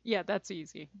 Yeah, that's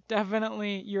easy.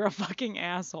 Definitely, you're a fucking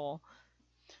asshole.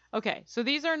 Okay, so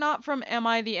these are not from Am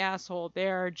I the Asshole? They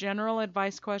are general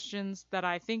advice questions that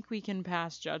I think we can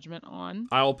pass judgment on.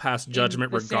 I'll pass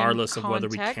judgment regardless of whether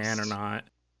we can or not.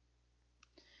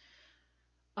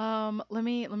 Let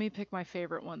me pick my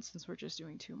favorite one since we're just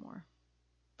doing 2 more.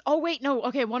 Oh, wait, no.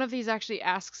 Okay, one of these actually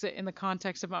asks it in the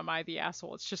context of Am I the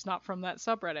Asshole? It's just not from that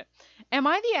subreddit. Am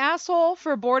I the asshole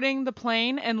for boarding the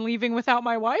plane and leaving without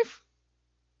my wife?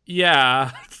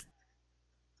 Yeah.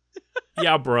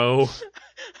 Yeah, bro.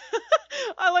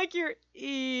 I like your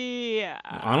yeah.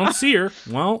 I don't see her.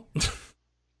 Well,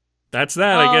 that's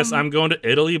that. I guess I'm going to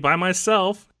Italy by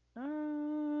myself.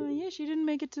 Yeah, she didn't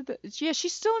make it to the... Yeah,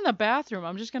 she's still in the bathroom.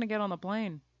 I'm just going to get on the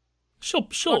plane. She'll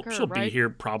be here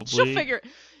probably. She'll figure...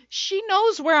 She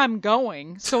knows where I'm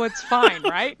going, so it's fine,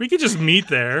 right? We could just meet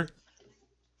there.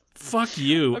 Fuck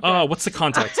you. Okay. Oh, what's the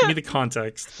context? Give me the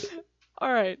context.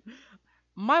 All right.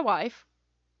 My wife,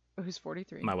 who's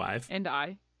 43. My wife. And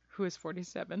I, who is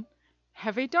 47,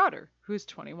 have a daughter who is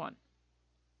 21,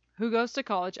 who goes to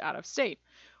college out of state.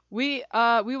 We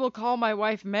will call my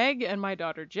wife Meg and my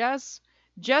daughter Jess.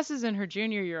 Jess is in her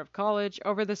junior year of college.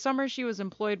 Over the summer, she was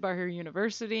employed by her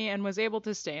university and was able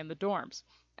to stay in the dorms.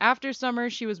 After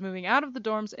summer, she was moving out of the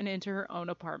dorms and into her own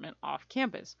apartment off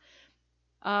campus.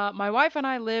 My wife and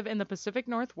I live in the Pacific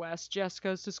Northwest. Jess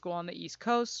goes to school on the East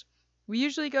Coast. We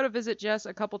usually go to visit Jess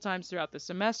a couple times throughout the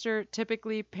semester,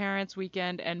 typically parents'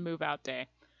 weekend and move-out day.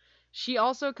 She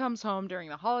also comes home during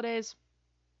the holidays.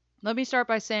 Let me start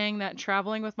by saying that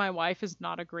traveling with my wife is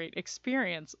not a great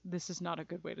experience. This is not a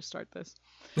good way to start this.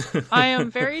 I am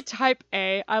very type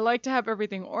A. I like to have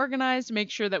everything organized,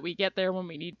 make sure that we get there when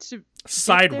we need to.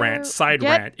 Side rant.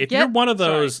 If you're one of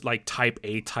those like type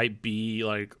A, type B,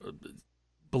 like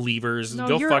believers, go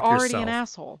fuck yourself. You're already an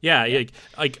asshole. Yeah,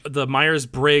 like the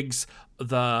Myers-Briggs,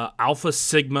 the Alpha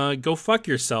Sigma, go fuck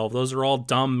yourself. Those are all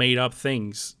dumb, made up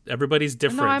things. Everybody's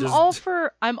different. No,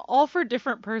 I'm all for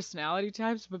different personality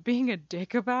types, but being a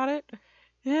dick about it,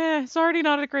 it's already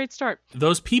not a great start.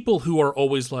 Those people who are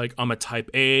always like, I'm a type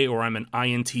A or I'm an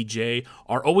INTJ,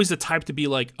 are always the type to be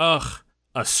like, ugh,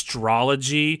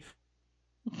 astrology.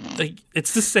 Like,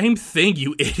 it's the same thing,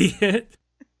 you idiot.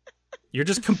 You're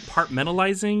just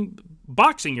compartmentalizing,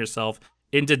 boxing yourself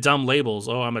into dumb labels.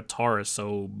 Oh, I'm a Taurus,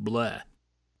 so bleh.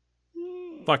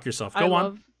 Fuck yourself. Go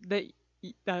on.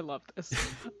 I love this.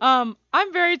 I'm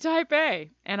very type A,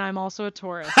 and I'm also a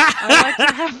Taurus. I like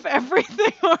to have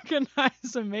everything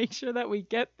organized and make sure that we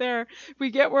get there.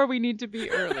 We get where we need to be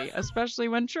early, especially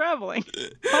when traveling.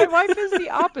 My wife is the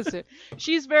opposite.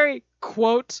 She's very,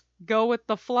 quote, go with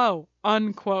the flow,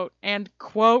 unquote, and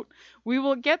quote, we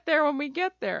will get there when we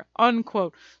get there,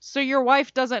 unquote. So your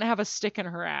wife doesn't have a stick in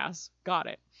her ass. Got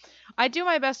it. I do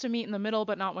my best to meet in the middle,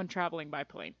 but not when traveling by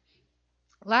plane.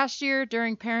 Last year,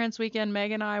 during Parents' Weekend,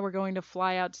 Meg and I were going to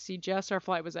fly out to see Jess. Our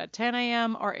flight was at 10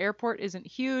 a.m. Our airport isn't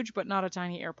huge, but not a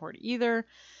tiny airport either.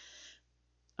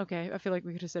 Okay, I feel like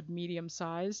we could have said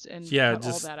medium-sized and cut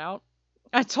all that out.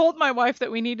 I told my wife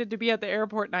that we needed to be at the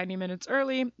airport 90 minutes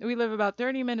early. We live about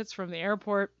 30 minutes from the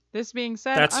airport. This being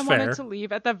said, I wanted to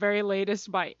leave at the very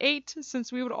latest by 8,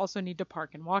 since we would also need to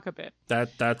park and walk a bit.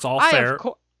 That's all fair.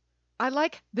 I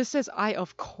like, this says I,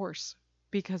 of course,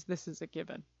 because this is a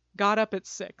given. Got up at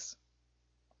 6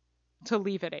 to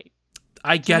leave at 8.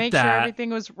 I get that. To make sure everything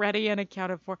was ready and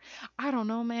accounted for. I don't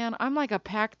know, man. I'm like a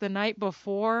pack the night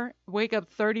before, wake up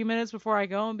 30 minutes before I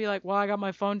go and be like, well, I got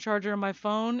my phone charger on my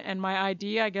phone and my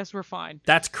ID. I guess we're fine.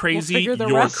 That's crazy. You're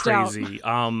crazy.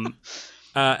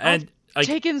 And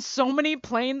taken so many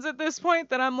planes at this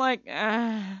point that I'm like,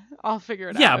 I'll figure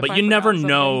it out. Yeah, but you never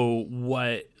know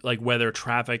whether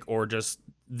traffic or just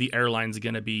the airline's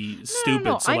going to be stupid.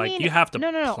 No. So you have to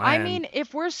plan. I mean,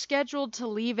 if we're scheduled to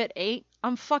leave at 8,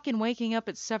 I'm fucking waking up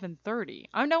at 7:30.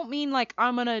 I don't mean like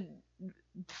I'm going to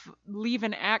leave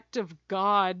an act of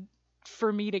God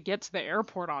for me to get to the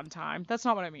airport on time. That's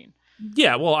not what I mean.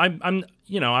 Yeah, well,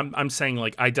 I'm saying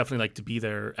like I definitely like to be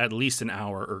there at least an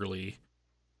hour early,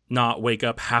 not wake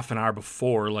up half an hour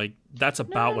before. Like that's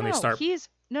about when they start. He's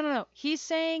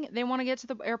saying they want to get to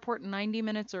the airport 90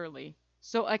 minutes early.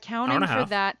 So accounting for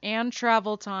that and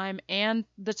travel time and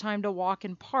the time to walk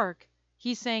and park,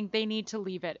 he's saying they need to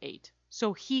leave at 8.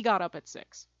 So he got up at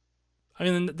 6. I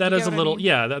mean, that is a little,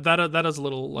 that is a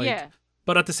little, like, yeah.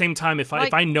 But at the same time, if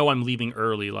I know I'm leaving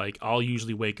early, like, I'll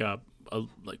usually wake up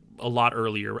a lot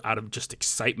earlier out of just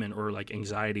excitement or, like,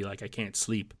 anxiety, like I can't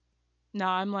sleep. No,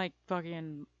 I'm, like,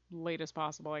 fucking late as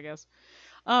possible, I guess.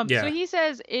 So he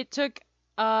says it took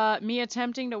me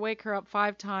attempting to wake her up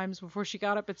 5 times before she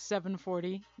got up at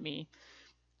 7:40. Me.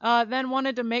 Then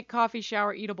wanted to make coffee,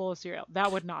 shower, eat a bowl of cereal.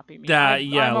 That would not be me.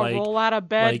 I'm a roll out of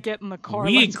bed, get in the car.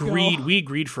 We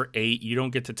agreed for 8. You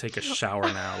don't get to take a shower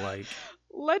now. Like,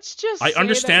 let's just. I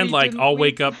understand. Like, I'll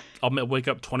wake up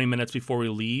 20 minutes before we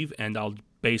leave, and I'll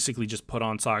basically just put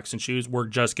on socks and shoes. We're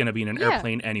just gonna be in an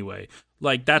airplane anyway.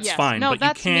 Like, that's fine. No, but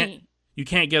that's you can't. Me. You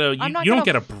can't get a. You don't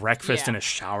get a breakfast and a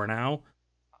shower now.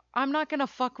 I'm not gonna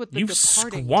fuck with the You've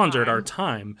squandered our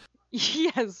time.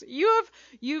 Yes,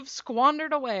 you've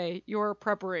squandered away your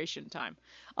preparation time.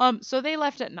 So they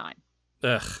left at 9.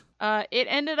 Ugh. It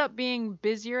ended up being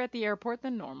busier at the airport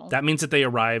than normal. That means that they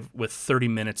arrive with 30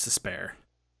 minutes to spare.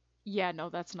 Yeah, no,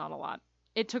 that's not a lot.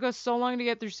 It took us so long to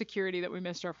get through security that we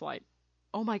missed our flight.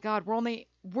 Oh my god,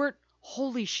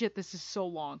 holy shit, this is so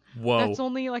long. Whoa. That's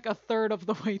only like a third of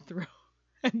the way through,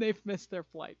 and they've missed their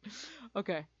flight.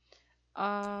 Okay.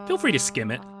 Feel free to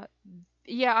skim it.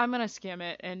 Yeah, I'm going to skim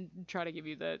it and try to give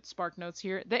you the spark notes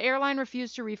here. The airline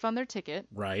refused to refund their ticket.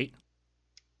 Right.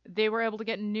 They were able to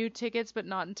get new tickets, but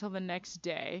not until the next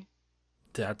day.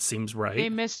 That seems right. They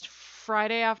missed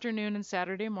Friday afternoon and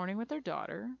Saturday morning with their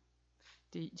daughter.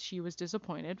 She was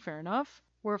disappointed. Fair enough.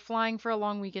 We're flying for a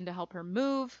long weekend to help her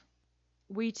move.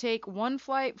 We take one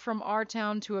flight from our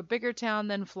town to a bigger town,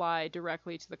 then fly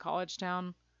directly to the college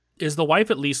town. Is the wife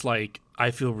at least like,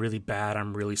 I feel really bad,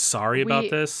 I'm really sorry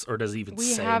about this? Or does it even say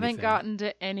anything? We haven't gotten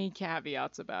to any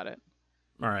caveats about it.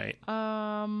 All right.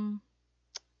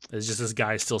 It's just this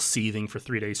guy still seething for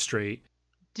 3 days straight.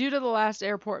 Due to the last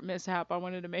airport mishap, I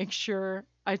wanted to make sure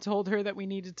I told her that we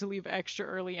needed to leave extra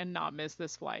early and not miss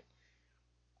this flight.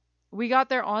 We got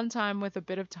there on time with a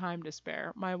bit of time to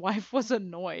spare. My wife was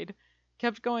annoyed.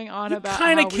 Kept going on about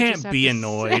how we just can't be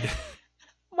annoyed.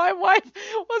 My wife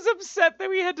was upset that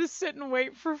we had to sit and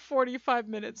wait for 45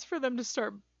 minutes for them to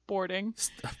start boarding.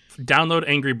 Download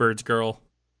Angry Birds, girl.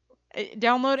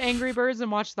 Download Angry Birds and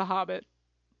watch The Hobbit.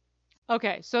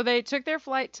 Okay, so they took their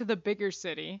flight to the bigger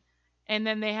city, and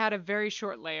then they had a very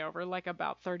short layover, like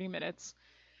about 30 minutes.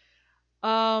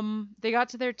 They got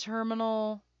to their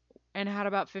terminal and had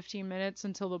about 15 minutes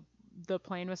until the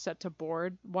plane was set to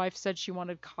board. Wife said she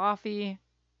wanted coffee.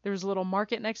 There was a little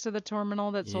market next to the terminal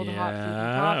that sold hot food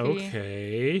and coffee.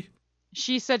 Okay.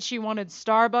 She said she wanted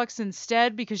Starbucks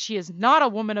instead because she is not a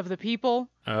woman of the people.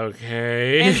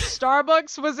 Okay. And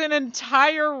Starbucks was an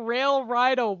entire rail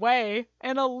ride away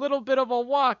and a little bit of a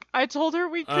walk. I told her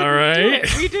we couldn't do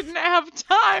it. We didn't have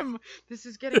time. This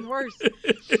is getting worse.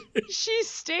 She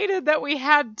stated that we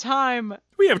had time.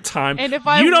 We have time. And if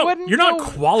you're not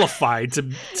qualified to.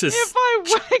 If I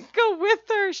wouldn't go with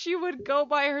her, she would go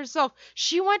by herself.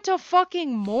 She went to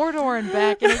fucking Mordor and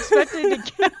back and expected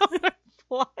to get on a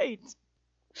flight.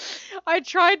 I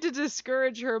tried to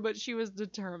discourage her, but she was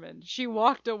determined. She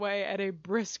walked away at a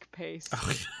brisk pace.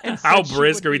 How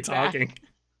brisk are we talking?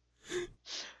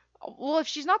 Well, if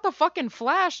she's not the fucking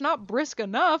Flash, not brisk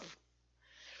enough.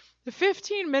 The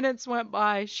 15 minutes went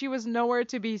by. She was nowhere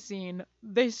to be seen.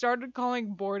 They started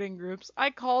calling boarding groups.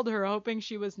 I called her, hoping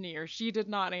she was near. She did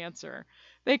not answer.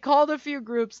 They called a few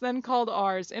groups, then called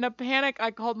ours. In a panic,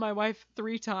 I called my wife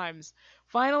 3 times.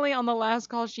 Finally, on the last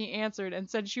call, she answered and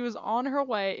said she was on her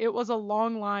way. It was a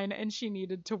long line and she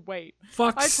needed to wait.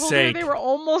 I told her they were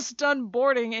almost done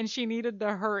boarding and she needed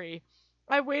to hurry.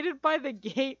 I waited by the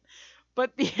gate,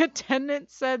 but the attendant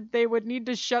said they would need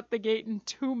to shut the gate in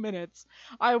 2 minutes.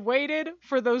 I waited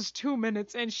for those 2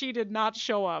 minutes and she did not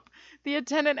show up. The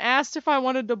attendant asked if I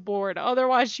wanted to board,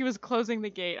 otherwise she was closing the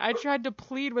gate. I tried to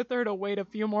plead with her to wait a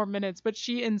few more minutes, but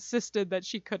she insisted that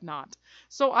she could not.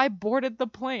 So I boarded the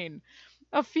plane.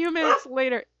 A few minutes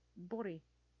later... Bori,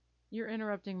 you're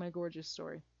interrupting my gorgeous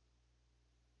story.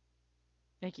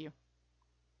 Thank you.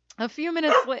 A few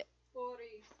minutes later...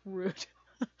 Rude.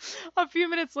 A few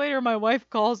minutes later, my wife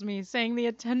calls me, saying the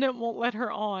attendant won't let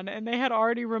her on, and they had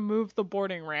already removed the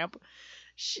boarding ramp.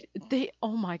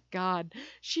 Oh my god.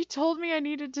 She told me I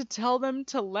needed to tell them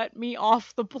to let me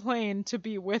off the plane to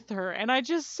be with her, and I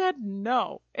just said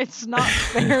no. It's not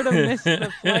fair to miss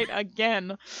the flight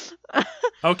again.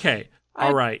 Okay.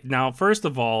 All right. Now, first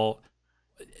of all,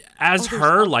 as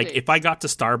her, like, if I got to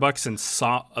Starbucks and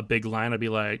saw a big line, I'd be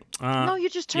like, no, you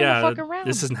just turn the fuck around.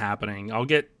 This isn't happening. I'll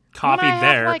get coffee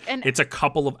there, like it's a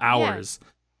couple of hours.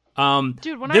 Yeah.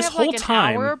 Dude, when I have like an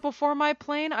hour before my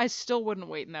plane, I still wouldn't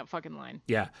wait in that fucking line.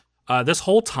 Yeah. This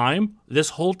whole time,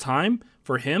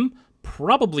 for him,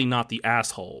 probably not the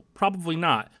asshole. Probably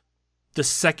not. The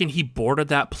second he boarded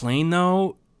that plane,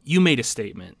 though, you made a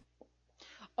statement.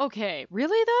 Okay,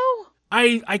 really though?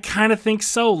 I kind of think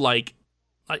so. Like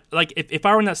if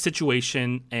I were in that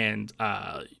situation, and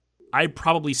I'd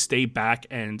probably stay back,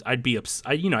 and I'd be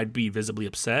I'd be visibly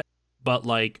upset. But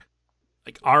like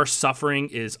our suffering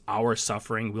is our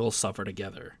suffering. We'll suffer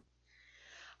together.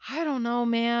 I don't know,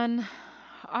 man.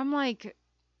 I'm like,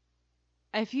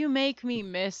 if you make me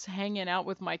miss hanging out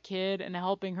with my kid and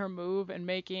helping her move and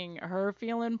making her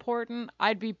feel important,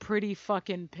 I'd be pretty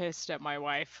fucking pissed at my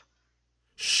wife.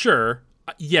 Sure.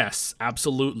 Yes,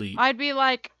 absolutely. I'd be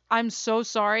like, I'm so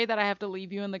sorry that I have to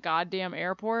leave you in the goddamn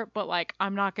airport, but like,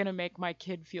 I'm not going to make my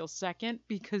kid feel second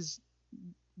because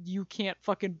you can't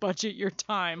fucking budget your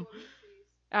time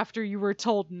after you were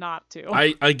told not to.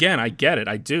 I get it.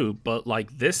 I do. But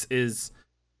like, this is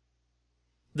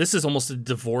almost a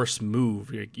divorce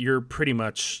move. You're pretty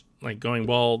much like going,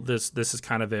 well, this is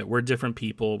kind of it. We're different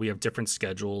people. We have different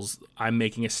schedules. I'm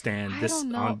making a stand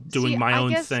on doing my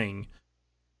own thing.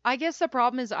 I guess the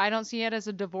problem is I don't see it as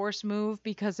a divorce move,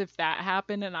 because if that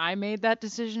happened and I made that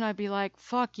decision, I'd be like,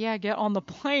 fuck yeah, get on the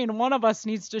plane. One of us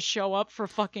needs to show up for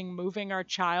fucking moving our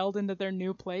child into their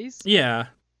new place. Yeah.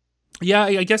 Yeah,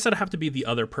 I guess that'd have to be the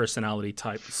other personality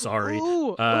type. Sorry.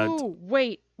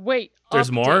 Wait.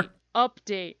 There's more?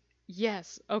 Update.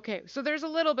 Yes. Okay. So there's a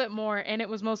little bit more, and it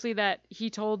was mostly that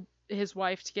he told his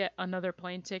wife to get another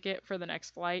plane ticket for the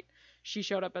next flight. She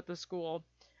showed up at the school.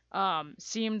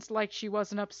 Seemed like she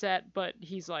wasn't upset, but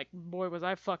he's like, boy, was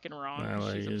I fucking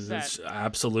wrong. She's upset.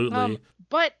 Absolutely.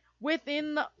 But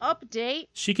within the update,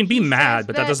 she can be mad,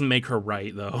 but that doesn't make her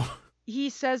right, though. He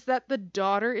says that the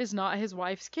daughter is not his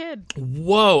wife's kid.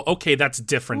 Whoa. Okay, that's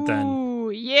different then.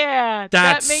 Ooh, yeah.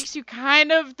 That makes you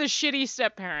kind of the shitty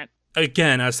step-parent.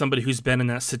 Again, as somebody who's been in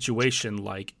that situation,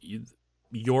 like,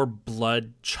 your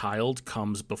blood child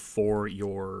comes before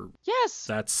your... Yes.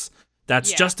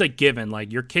 That's just a given.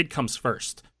 Like, your kid comes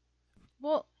first.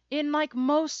 Well, in like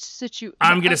most situations...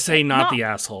 I'm going to say not the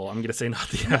asshole.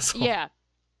 Yeah.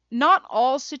 Not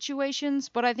all situations,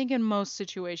 but I think in most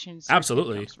situations,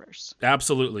 absolutely, your kid comes first.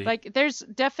 Absolutely. Like, there's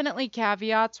definitely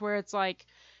caveats where it's like,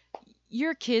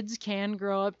 your kids can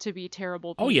grow up to be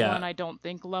terrible people, and I don't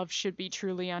think love should be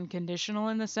truly unconditional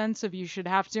in the sense of you should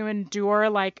have to endure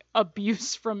like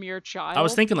abuse from your child. I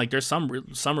was thinking like there's some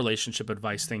relationship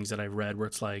advice things that I read where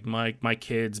it's like my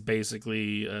kid's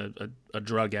basically a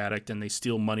drug addict and they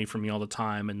steal money from me all the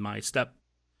time, and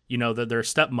their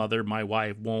stepmother, my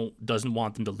wife, doesn't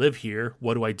want them to live here.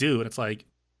 What do I do? And it's like,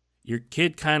 your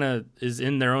kid kind of is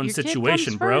in their own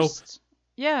situation, bro.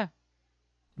 Yeah.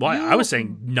 Well, I was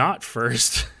saying not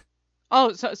first.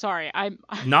 Oh, sorry. I'm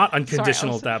not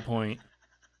unconditional at that point.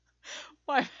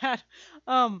 My bad.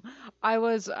 I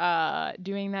was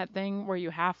doing that thing where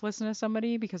you half listen to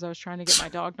somebody because I was trying to get my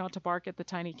dog not to bark at the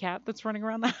tiny cat that's running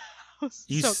around the house.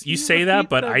 You say that,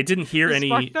 but I didn't hear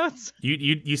any.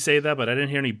 You say that, but I didn't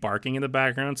hear any barking in the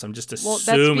background. So I'm just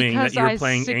assuming that you're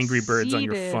playing Angry Birds on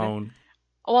your phone.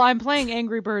 Well, I'm playing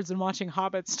Angry Birds and watching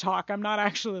hobbits talk. I'm not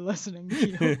actually listening to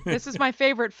you. This is my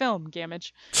favorite film,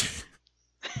 Gamage.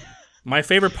 My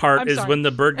favorite part is when the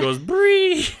bird goes,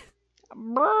 bree.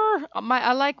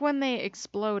 I like when they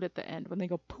explode at the end, when they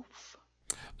go poof.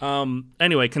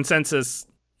 Anyway, consensus,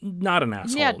 not an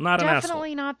asshole. Yeah, not an asshole.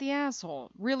 Definitely not the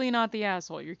asshole. Really not the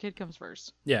asshole. Your kid comes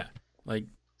first. Yeah, like...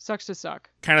 Sucks to suck.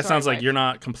 Kind of sounds like you're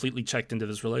not completely checked into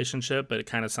this relationship, but it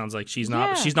kind of sounds like she's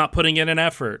not putting in an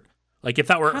effort. Like, if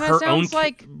that were her own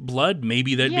blood,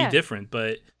 maybe that'd be different,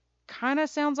 but... Kind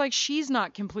of sounds like she's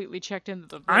not completely checked into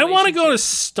the relationship. I want to go to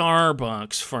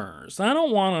Starbucks first. I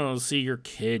don't want to see your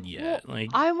kid yet. Well,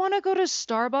 I want to go to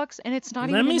Starbucks, and it's not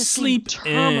even in the sleep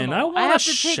in. I want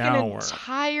to take an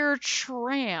entire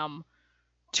tram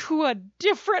to a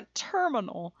different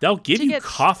terminal. They'll give you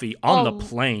coffee on the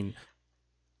plane.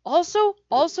 Also,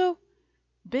 bitch,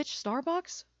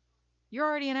 Starbucks? You're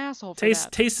already an asshole for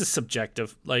that. Taste is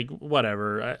subjective. Like,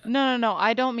 whatever. No.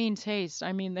 I don't mean taste.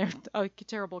 I mean, they're a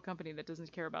terrible company that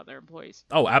doesn't care about their employees.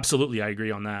 Oh, absolutely. I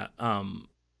agree on that.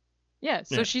 Yeah,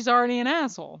 so she's already an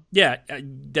asshole. Yeah,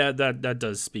 that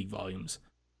does speak volumes.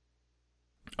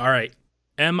 All right.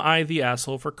 Am I the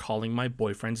asshole for calling my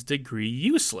boyfriend's degree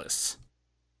useless?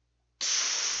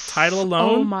 Title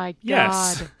alone? Oh, my God.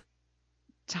 Yes.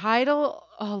 Title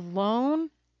alone?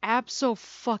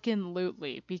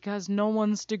 Abso-fucking-lutely, because no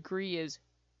one's degree is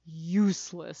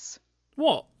useless.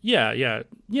 Well, yeah.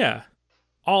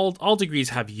 all degrees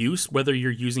have use. Whether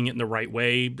you're using it in the right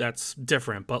way, that's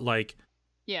different. But like,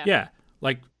 yeah,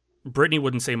 like Brittany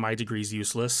wouldn't say my degree's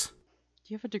useless.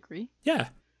 Do you have a degree? Yeah.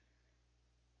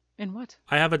 In what?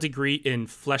 I have a degree in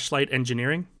fleshlight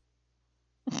engineering.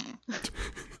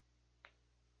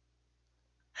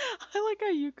 I like how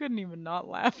you couldn't even not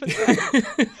laugh at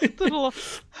that. Little.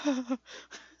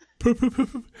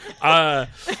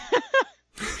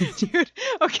 Dude,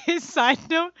 okay, side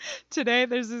note. Today,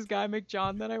 there's this guy,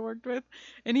 McJohn, that I worked with,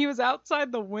 and he was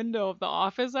outside the window of the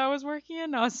office I was working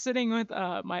in. I was sitting with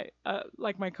my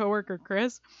coworker,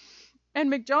 Chris,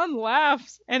 and McJohn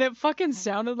laughs, and it fucking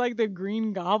sounded like the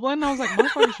Green Goblin. I was like,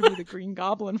 motherfucker should be the Green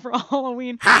Goblin for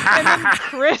Halloween. And then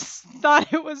Chris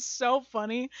thought it was so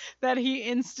funny that he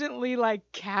instantly, like,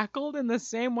 cackled in the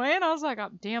same way. And I was like, oh,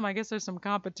 damn, I guess there's some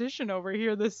competition over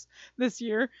here this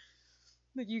year.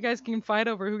 Like, you guys can fight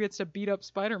over who gets to beat up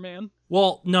Spider-Man.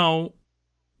 Well, no,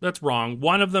 that's wrong.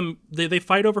 One of them, they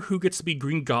fight over who gets to be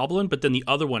Green Goblin, but then the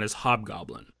other one is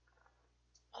Hobgoblin.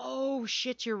 Oh,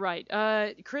 shit, you're right.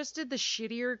 Chris did the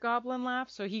shittier Goblin laugh,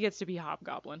 so he gets to be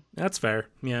Hobgoblin. That's fair,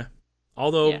 yeah.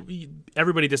 Although,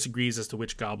 everybody disagrees as to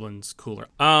which Goblin's cooler.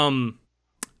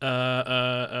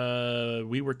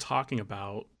 We were talking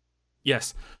about...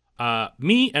 Yes,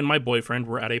 me and my boyfriend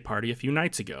were at a party a few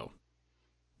nights ago.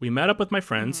 We met up with my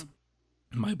friends.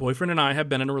 Mm-hmm. My boyfriend and I have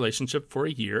been in a relationship for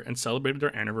a year and celebrated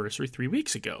our anniversary 3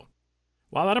 weeks ago.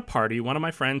 While at a party, one of my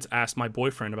friends asked my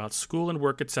boyfriend about school and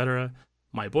work, etc.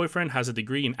 My boyfriend has a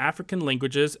degree in African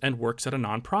languages and works at a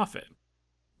nonprofit.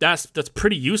 That's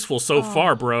pretty useful so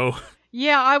far, bro.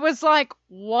 Yeah, I was like,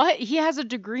 what? He has a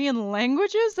degree in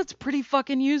languages? That's pretty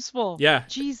fucking useful. Yeah.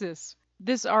 Jesus.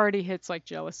 This already hits like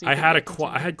jealousy. I had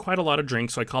quite a lot of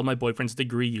drinks, so I called my boyfriend's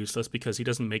degree useless because he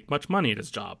doesn't make much money at his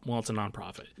job. Well, it's a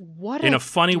nonprofit. What? In a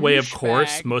funny way, of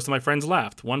course, most of my friends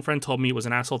laughed. One friend told me it was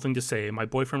an asshole thing to say. My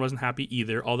boyfriend wasn't happy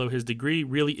either, although his degree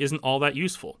really isn't all that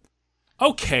useful.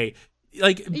 Okay.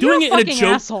 Like doing it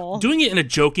in a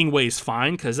joking way is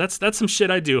fine because that's some shit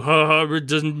I do. It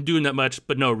doesn't do that much,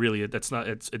 but no, really, that's not.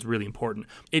 It's really important.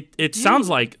 It sounds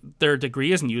like their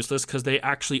degree isn't useless because they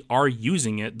actually are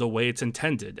using it the way it's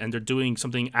intended, and they're doing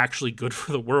something actually good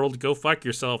for the world. Go fuck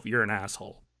yourself. You're an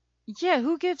asshole. Yeah,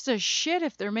 who gives a shit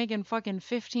if they're making fucking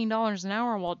 $15 an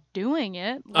hour while doing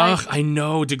it? Like, ugh, I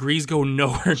know. Degrees go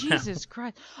nowhere Jesus now.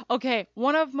 Christ. Okay,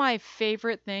 one of my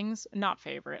favorite things, not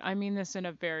favorite, I mean this in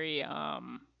a very, I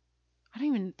don't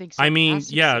even think so. I mean,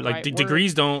 yeah, like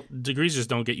degrees just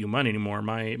don't get you money anymore.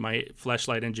 My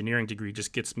fleshlight engineering degree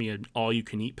just gets me an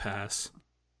all-you-can-eat pass.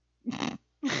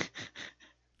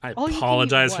 I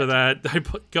apologize for that.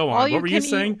 Go on. What were you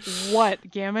saying? What,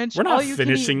 Gamage? We're not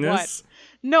finishing this. What?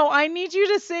 No, I need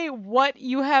you to say what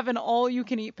you have an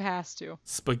all-you-can-eat pass to.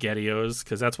 SpaghettiOs,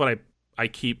 because that's what I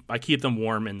keep them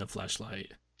warm in the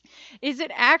fleshlight. Is it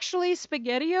actually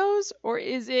SpaghettiOs, or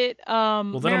is it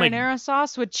marinara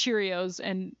sauce with Cheerios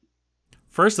and...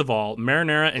 First of all,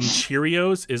 marinara and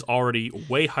Cheerios is already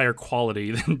way higher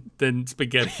quality than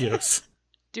SpaghettiOs.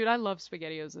 Dude, I love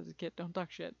SpaghettiOs as a kid. Don't talk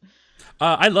shit.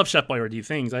 I love Chef Boyardee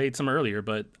things. I ate some earlier,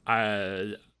 but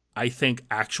I think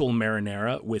actual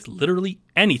marinara with literally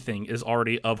anything is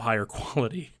already of higher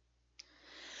quality.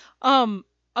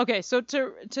 Okay, so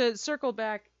to circle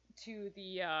back to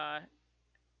the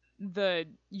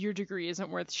your degree isn't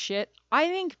worth shit. I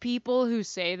think people who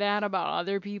say that about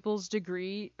other people's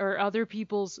degree or other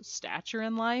people's stature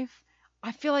in life,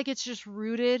 I feel like it's just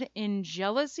rooted in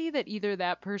jealousy that either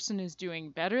that person is doing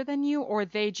better than you or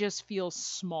they just feel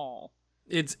small.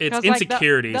 It's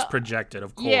insecurities projected,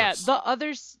 of course. Yeah, the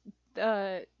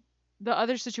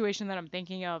other situation that I'm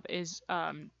thinking of is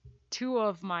two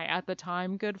of my at the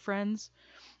time good friends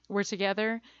were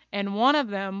together, and one of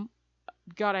them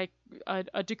got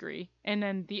a degree, and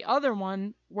then the other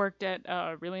one worked at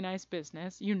a really nice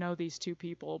business. You know these two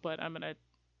people, but I'm gonna,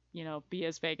 be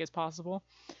as vague as possible.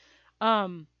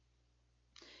 And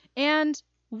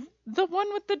the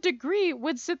one with the degree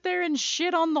would sit there and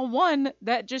shit on the one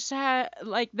that just had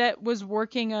that was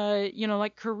working a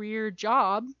career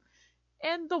job,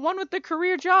 and the one with the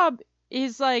career job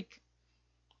is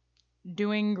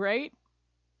doing great,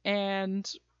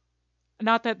 and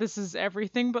not that this is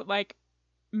everything, but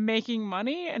making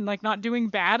money and not doing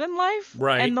bad in life.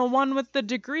 Right. And the one with the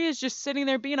degree is just sitting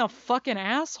there being a fucking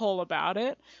asshole about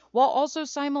it, while also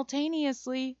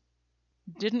simultaneously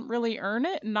didn't really earn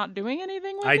it and not doing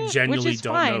anything with it. I genuinely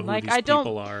don't know who these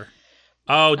people are.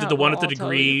 Oh, did the one with the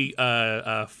degree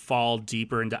fall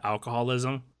deeper into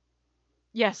alcoholism?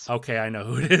 Yes. Okay, I know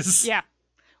who it is. Yeah.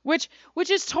 Which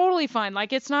is totally fine.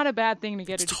 Like, it's not a bad thing to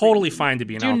get a degree. It's totally fine to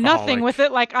be an alcoholic. Do nothing with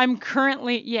it. Like, I'm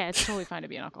currently... Yeah, it's totally fine to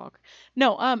be an alcoholic.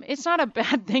 No, it's not a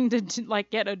bad thing to like,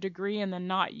 get a degree and then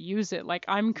not use it. Like,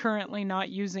 I'm currently not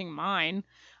using mine.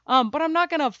 But I'm not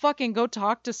gonna fucking go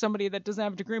talk to somebody that doesn't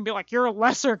have a degree and be like, you're a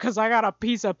lesser because I got a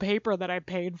piece of paper that I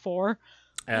paid for.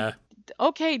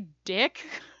 Okay, dick.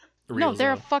 No,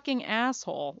 they're a fucking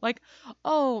asshole. Like,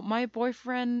 oh, my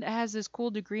boyfriend has this cool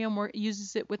degree and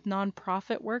uses it with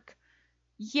nonprofit work.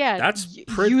 Yeah, that's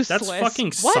useless. That's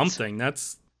fucking something.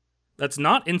 That's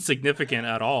not insignificant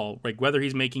at all. Like, whether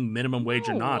he's making minimum wage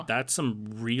or not, that's some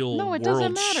real world shit. No, it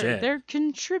doesn't matter. They're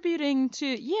contributing to,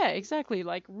 yeah, exactly,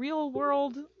 like real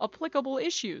world applicable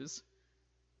issues.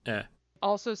 Yeah.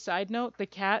 Also, side note, the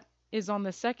cat is on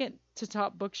the second to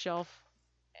top bookshelf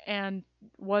and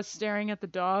was staring at the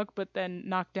dog, but then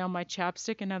knocked down my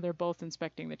chapstick, and now they're both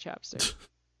inspecting the chapstick.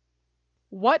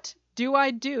 What do I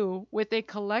do with a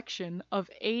collection of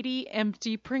 80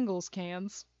 empty Pringles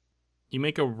cans? You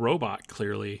make a robot,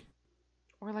 clearly.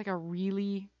 Or like a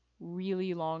really,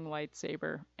 really long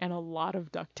lightsaber and a lot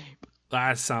of duct tape.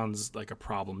 That sounds like a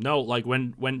problem. No, like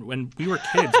when we were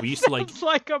kids, we used to like... Sounds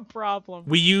like a problem.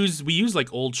 We use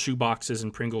like old shoe boxes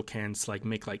and Pringle cans to like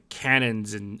make like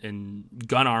cannons and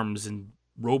gun arms and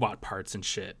robot parts and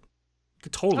shit. You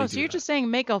could totally do so you're just saying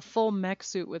make a full mech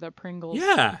suit with a Pringles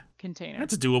container.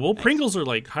 That's doable. Nice. Pringles are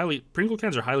like Pringle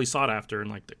cans are highly sought after in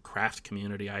like the craft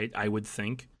community, I would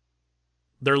think.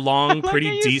 They're long, pretty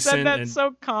you decent. You said that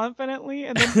so confidently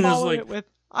and then followed it with,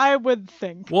 I would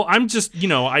think. Well, I'm just,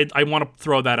 I want to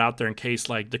throw that out there in case,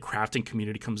 like, the crafting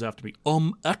community comes after me.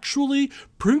 Actually,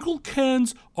 Pringle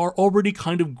cans are already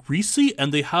kind of greasy,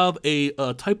 and they have a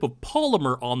type of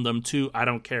polymer on them, too. I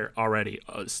don't care already.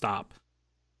 Stop.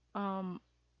 How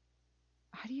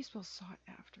do you spell sought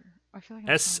after? I feel like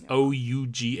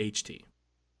SOUGHT.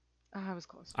 I was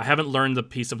close. I haven't learned the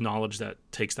piece of knowledge that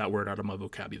takes that word out of my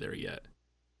vocabulary yet.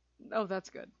 Oh, that's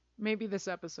good. Maybe this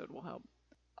episode will help.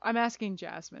 I'm asking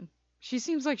Jasmine. She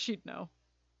seems like she'd know.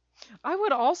 I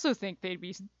would also think they'd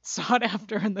be sought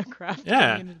after in the craft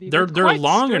community. They're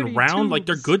long and round, tubes. Like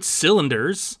they're good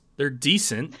cylinders. They're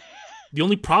decent. The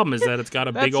only problem is that it's got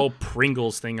a big old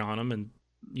Pringles thing on them, and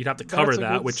you'd have to cover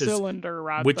that, which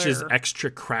is extra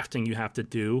crafting you have to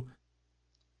do.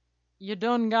 You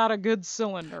done got a good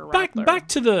cylinder right there. Back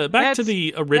to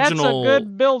the original. That's a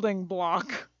good building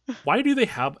block. Why do they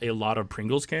have a lot of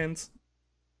Pringles cans?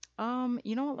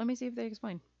 You know what? Let me see if they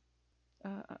explain.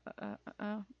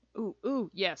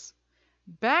 Yes.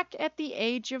 Back at the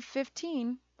age of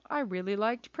 15, I really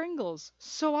liked Pringles.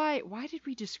 Why did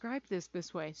we describe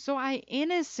this way? So I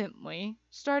innocently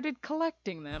started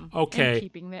collecting them. Okay. And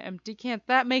keeping the empty cans.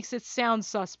 That makes it sound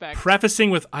suspect. Prefacing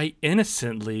with, I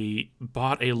innocently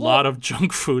bought a lot of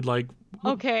junk food, like,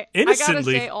 okay, innocently. I gotta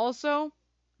say also,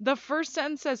 the first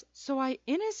sentence says, so I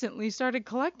innocently started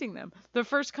collecting them. The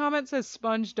first comment says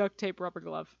sponge, duct tape, rubber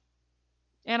glove.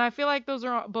 And I feel like those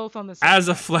are both on the same As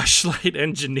a fleshlight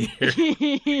engineer.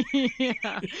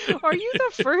 Yeah. Are you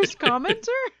the first commenter?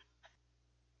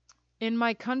 In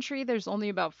my country, there's only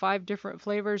about 5 different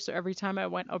flavors, so every time I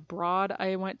went abroad,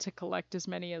 I went to collect as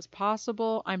many as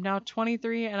possible. I'm now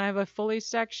 23, and I have a fully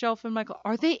stacked shelf in my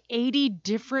Are they 80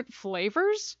 different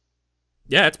flavors?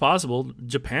 Yeah, it's possible.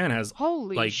 Japan has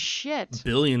holy shit,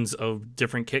 billions of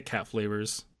different Kit Kat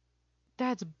flavors.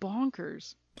 That's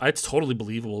bonkers. It's totally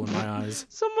believable in my eyes.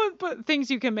 Someone put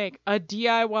things you can make. A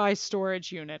DIY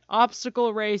storage unit.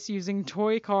 Obstacle race using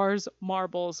toy cars,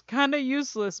 marbles. Kind of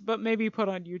useless, but maybe put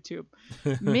on YouTube.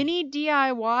 Mini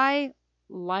DIY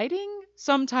lighting?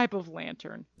 Some type of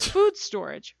lantern. Food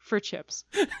storage for chips.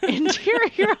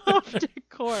 Interior home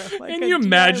decor. Like can you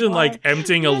imagine like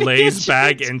emptying a Lay's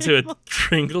bag into a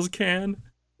Pringles can?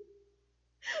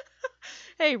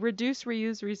 Hey, reduce,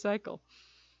 reuse, recycle.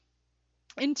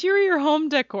 Interior home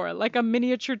decor, like a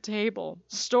miniature table.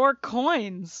 Store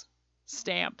coins.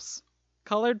 Stamps.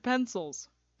 Colored pencils.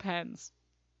 Pens.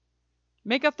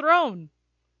 Make a throne.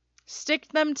 Stick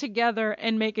them together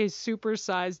and make a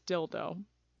supersized dildo.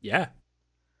 Yeah.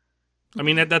 I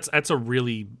mean, that's a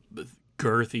really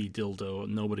girthy dildo.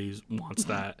 Nobody wants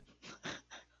that.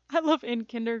 I love in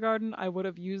kindergarten, I would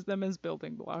have used them as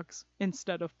building blocks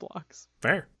instead of blocks.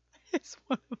 Fair. It's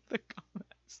one of the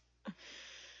comments.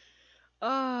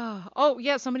 Oh,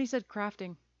 yeah, somebody said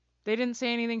crafting. They didn't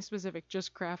say anything specific,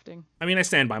 just crafting. I mean, I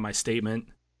stand by my statement.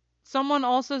 Someone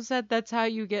also said that's how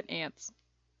you get ants.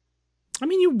 I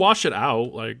mean, you wash it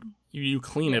out, like, you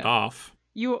clean it off.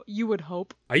 You would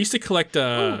hope. I used to collect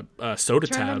soda tabs.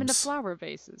 Turn them into flower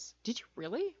vases. Did you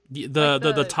really?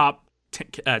 The top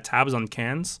tabs on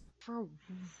cans. For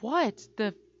what?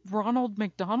 The Ronald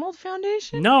McDonald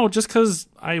Foundation? No, just because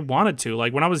I wanted to.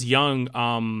 Like, when I was young,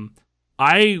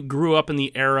 I grew up in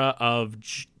the era of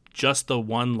just the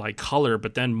one, like, color,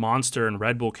 but then Monster and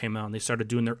Red Bull came out, and they started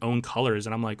doing their own colors,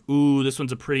 and I'm like, ooh, this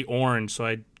one's a pretty orange, so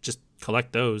I just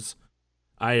collect those.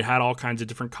 I had all kinds of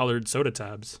different colored soda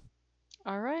tabs.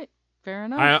 All right. Fair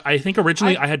enough. I think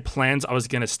originally I had plans I was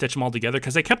going to stitch them all together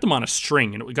because I kept them on a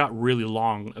string and it got really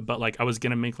long. But like I was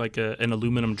going to make like an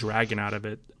aluminum dragon out of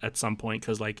it at some point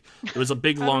because like it was a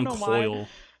big long coil. Why.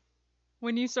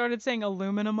 When you started saying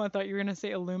aluminum, I thought you were going to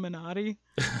say Illuminati.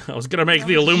 I was going to make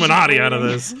the Illuminati out of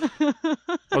this.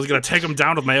 I was going to take them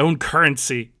down with my own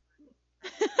currency.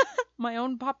 My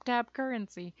own pop tab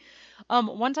currency.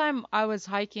 One time I was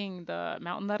hiking the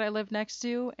mountain that I live next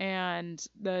to, and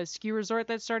the ski resort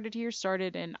that started here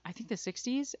started in, I think, the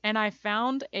 60s, and I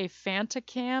found a Fanta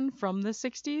can from the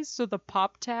 60s, so the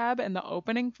pop tab and the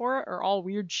opening for it are all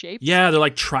weird shapes. Yeah, they're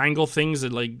like triangle things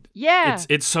that like... Yeah.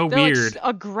 It's so weird. Like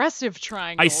aggressive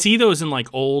triangles. I see those in like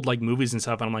old like movies and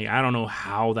stuff, and I'm like, I don't know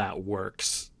how that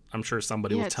works. I'm sure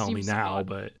somebody will tell me now, odd.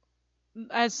 But...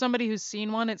 As somebody who's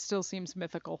seen one, it still seems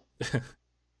mythical.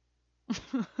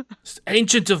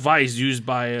 Ancient device used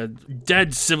by a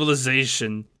dead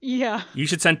civilization. Yeah. You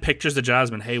should send pictures to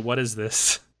Jasmine. Hey, what is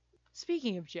this?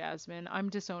 Speaking of Jasmine, I'm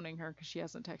disowning her because she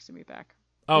hasn't texted me back.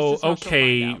 Oh,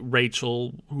 okay,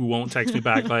 Rachel, who won't text me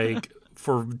back like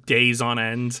for days on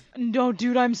end. No,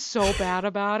 dude, I'm so bad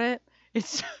about it.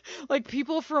 It's like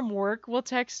people from work will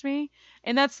text me,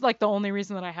 and that's like the only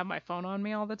reason that I have my phone on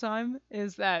me all the time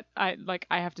is that I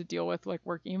have to deal with like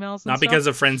work emails. Not because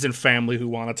of friends and family who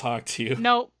want to talk to you.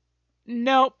 Nope.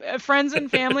 Friends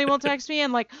and family will text me,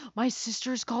 and like my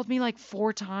sister's called me like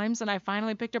 4 times, and I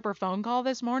finally picked up her phone call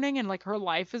this morning, and like her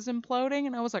life is imploding,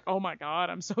 and I was like, oh my god,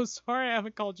 I'm so sorry I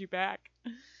haven't called you back.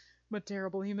 I'm a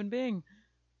terrible human being.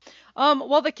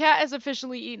 Well, the cat has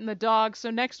officially eaten the dog,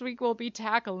 so next week we'll be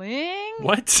tackling...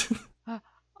 What?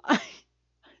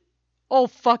 Oh,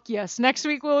 fuck yes. Next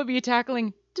week we'll be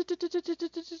tackling...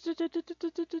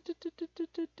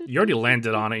 You already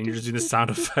landed on it and you're just doing the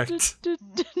sound effect.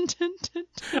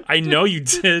 I know you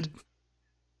did.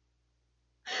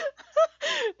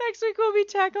 Next week we'll be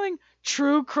tackling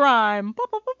true crime.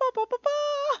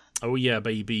 Oh yeah,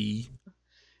 baby.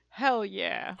 Hell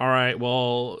yeah. All right,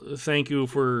 well, thank you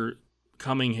for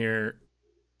coming here.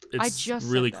 It's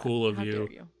really cool of you.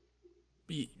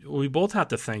 We both have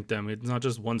to thank them. It's not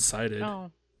just one-sided. No.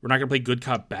 We're not going to play good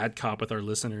cop, bad cop with our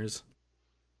listeners.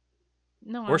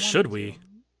 No, or should we?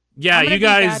 Yeah, I'm you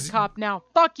guys... be bad cop now.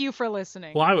 Fuck you for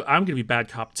listening. Well, I'm going to be bad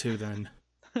cop too then.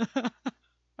 All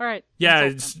right.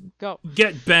 Yeah, go.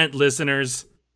 Get bent, listeners.